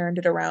has turned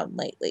it around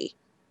lately.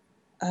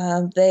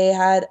 They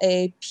had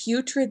a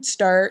putrid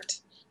start,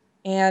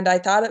 and I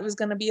thought it was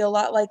going to be a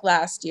lot like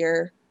last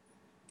year,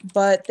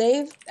 but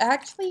they've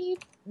actually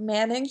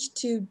managed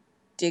to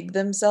dig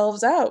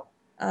themselves out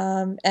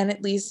and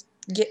at least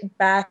get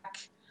back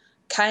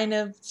kind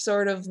of,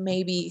 sort of,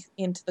 maybe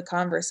into the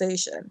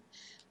conversation,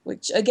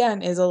 which,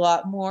 again, is a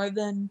lot more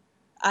than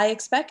I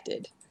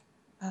expected.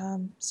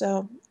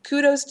 So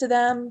kudos to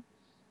them.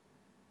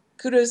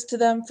 Kudos to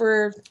them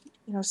for,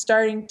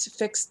 starting to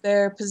fix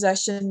their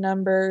possession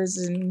numbers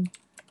and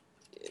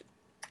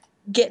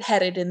get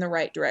headed in the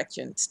right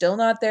direction. Still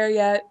not there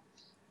yet.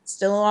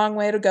 Still a long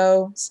way to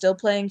go. Still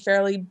playing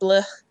fairly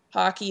bleh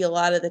hockey a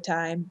lot of the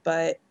time,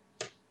 but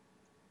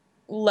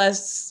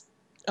less,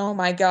 oh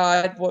my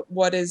God,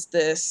 what is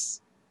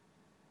this?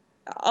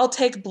 I'll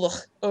take bleh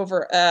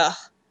over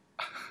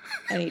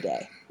any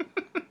day.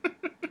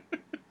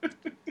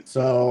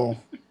 So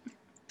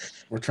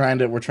we're trying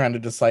to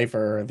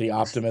decipher the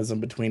optimism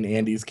between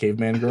Andy's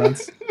caveman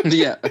grunts.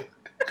 Yeah,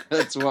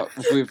 that's what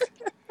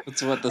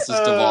this has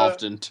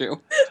devolved into.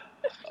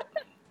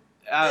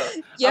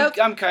 Yep.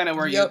 I'm kind of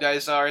where you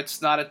guys are.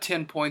 It's not a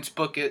 10 points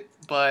book it,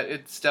 but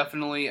it's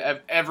definitely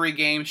every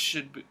game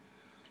should be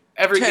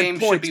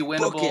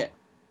winnable.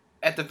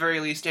 At the very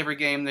least, every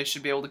game they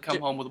should be able to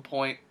come home with a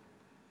point.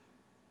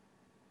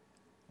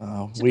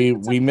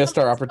 We missed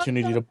our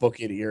opportunity to book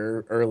it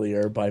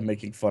earlier by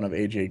making fun of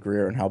AJ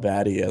Greer and how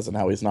bad he is and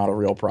how he's not a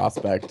real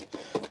prospect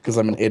because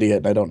I'm an idiot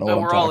and I don't know what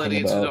I'm talking about. We're all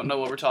idiots who don't know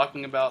what we're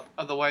talking about.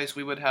 Otherwise,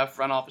 we would have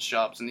front office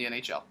jobs in the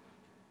NHL.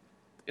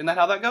 Isn't that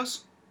how that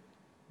goes?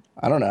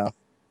 I don't know.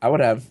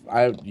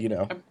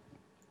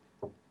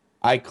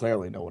 I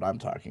clearly know what I'm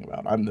talking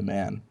about. I'm the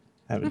man.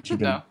 Haven't you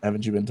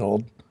been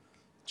told?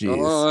 Jeez.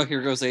 Oh,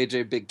 here goes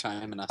AJ big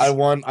time and us. I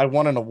won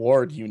an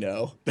award,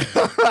 A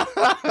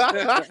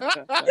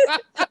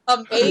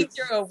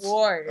major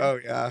award. Oh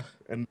yeah.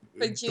 And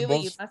But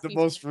Julie, the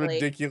most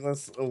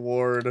ridiculous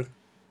award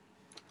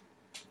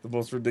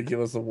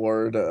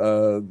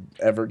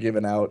ever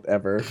given out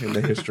ever in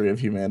the history of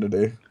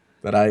humanity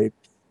that I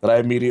that I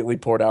immediately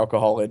poured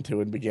alcohol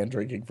into and began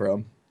drinking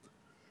from.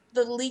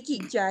 The leaky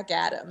Jack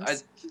Adams. I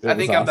It think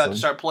was I'm about to awesome.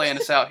 start playing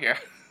this out here.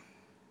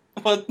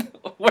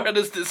 Where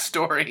is this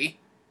story?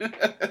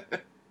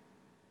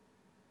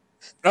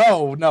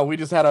 Oh no, we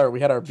had our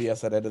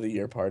BSN end of the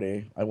year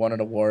party. I won an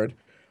award.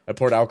 I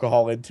poured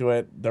alcohol into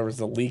it. There was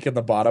a leak in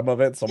the bottom of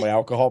it, so my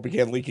alcohol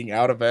began leaking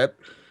out of it.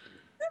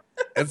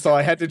 And so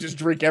I had to just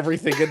drink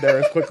everything in there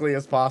as quickly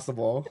as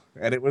possible.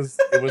 And it was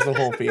a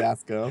whole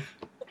fiasco.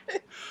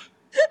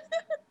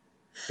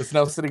 It's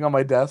now sitting on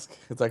my desk.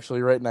 It's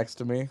actually right next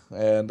to me,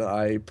 and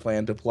I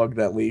plan to plug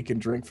that leak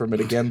and drink from it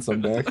again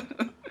someday.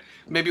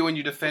 Maybe when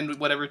you defend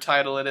whatever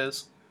title it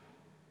is.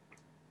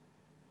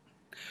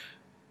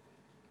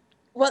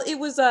 Well, it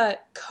was a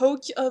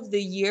Coach of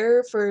the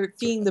Year for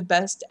being the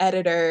best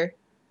editor.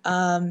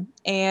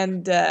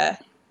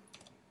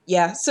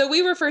 Yeah, so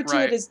we refer to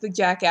Right. it as the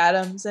Jack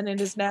Adams, and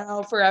it is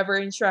now forever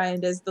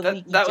enshrined as the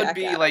leaky That would Jack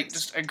be Adams. like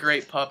just a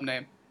great pub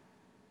name.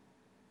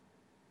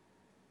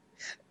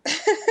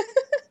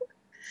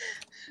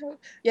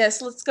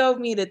 Yes, let's go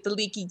meet at the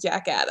leaky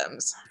Jack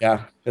Adams.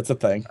 Yeah, it's a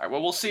thing. All right,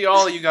 well, we'll see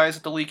all you guys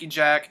at the Leaky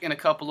Jack in a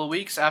couple of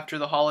weeks after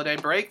the holiday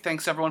break.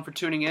 Thanks, everyone, for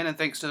tuning in, and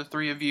thanks to the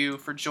three of you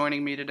for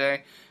joining me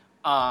today.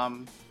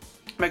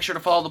 Make sure to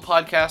follow the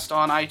podcast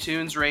on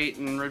iTunes, rate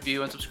and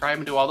review and subscribe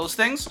and do all those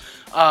things.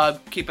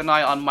 Keep an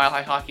eye on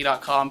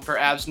milehighhockey.com for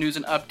Avs news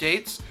and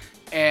updates,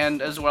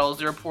 and as well as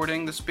the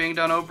reporting that's being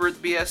done over at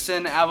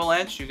BSN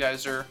Avalanche. You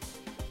guys are,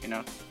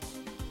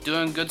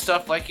 doing good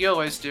stuff like you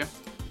always do.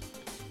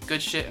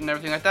 Good shit and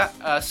everything like that.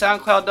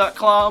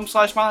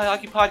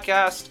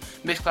 SoundCloud.com/MileHighHockeyPodcast,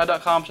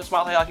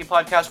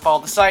 Mixcloud.com/MileHighHockeyPodcast. Follow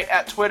the site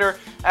at Twitter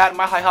at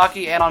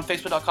MileHighHockey and on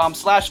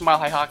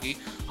Facebook.com/MileHighHockey.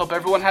 Hope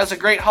everyone has a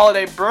great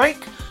holiday break.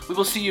 We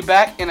will see you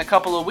back in a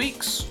couple of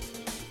weeks. It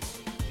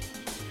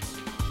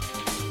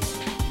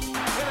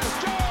is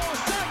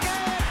Joe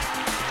Sakic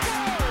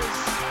scores! Joe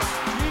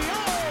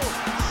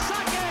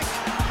Sakic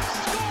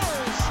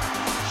scores!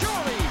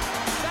 Surely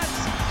that's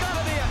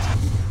gotta be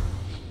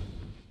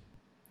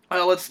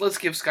it. Let's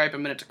give Skype a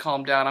minute to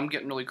calm down. I'm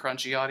getting really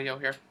crunchy audio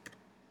here.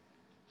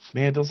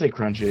 Man, don't say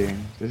crunchy.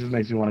 This just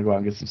makes me want to go out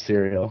and get some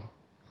cereal.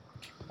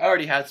 I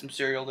already had some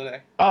cereal today.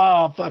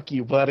 Oh, fuck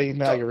you, buddy.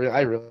 Now I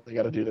really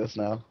got to do this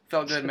now.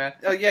 Felt good, man.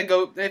 Oh yeah,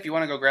 go if you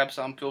want to go grab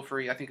some. Feel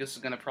free. I think this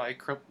is gonna probably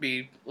be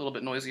a little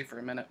bit noisy for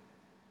a minute.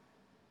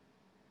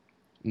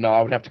 No,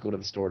 I would have to go to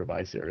the store to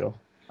buy cereal.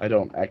 I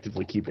don't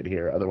actively keep it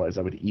here, otherwise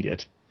I would eat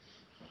it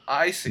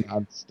I see.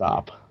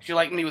 non-stop. You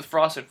like me with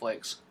Frosted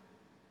Flakes?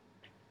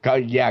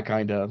 Yeah,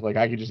 kind of. Like,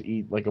 I could just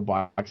eat, like, a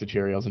box of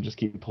Cheerios and just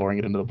keep pouring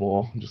it into the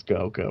bowl and just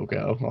go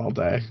all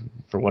day.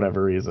 For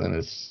whatever reason,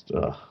 it's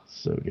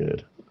so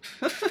good.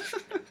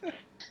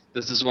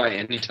 This is why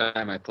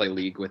anytime I play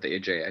League with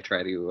AJ, I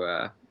try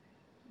to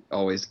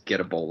always get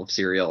a bowl of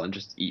cereal and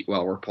just eat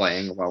while we're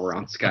playing, while we're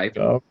on Skype.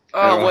 Oh,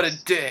 Oh, what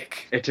a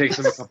dick! It takes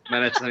him a couple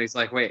minutes, and he's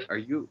like, "Wait, are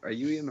you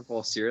eating a bowl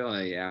of cereal?"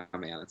 And yeah,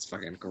 man, it's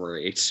fucking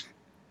great.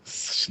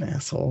 such an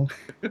asshole.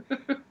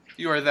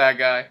 You are that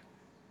guy.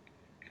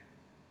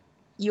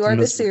 You are the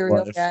Miss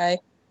cereal Life. guy.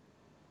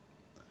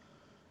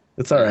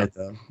 It's all right,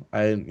 though.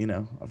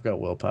 I've got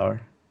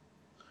willpower.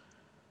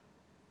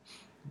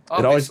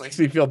 It always Obviously. makes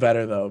me feel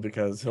better, though,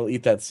 because he'll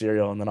eat that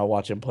cereal, and then I'll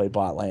watch him play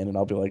bot lane, and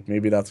I'll be like,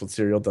 maybe that's what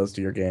cereal does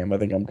to your game. I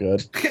think I'm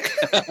good.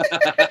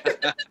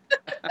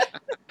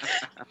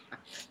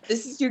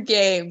 This is your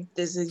game.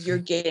 This is your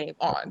game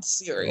on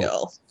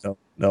cereal.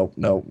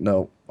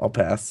 No. I'll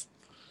pass.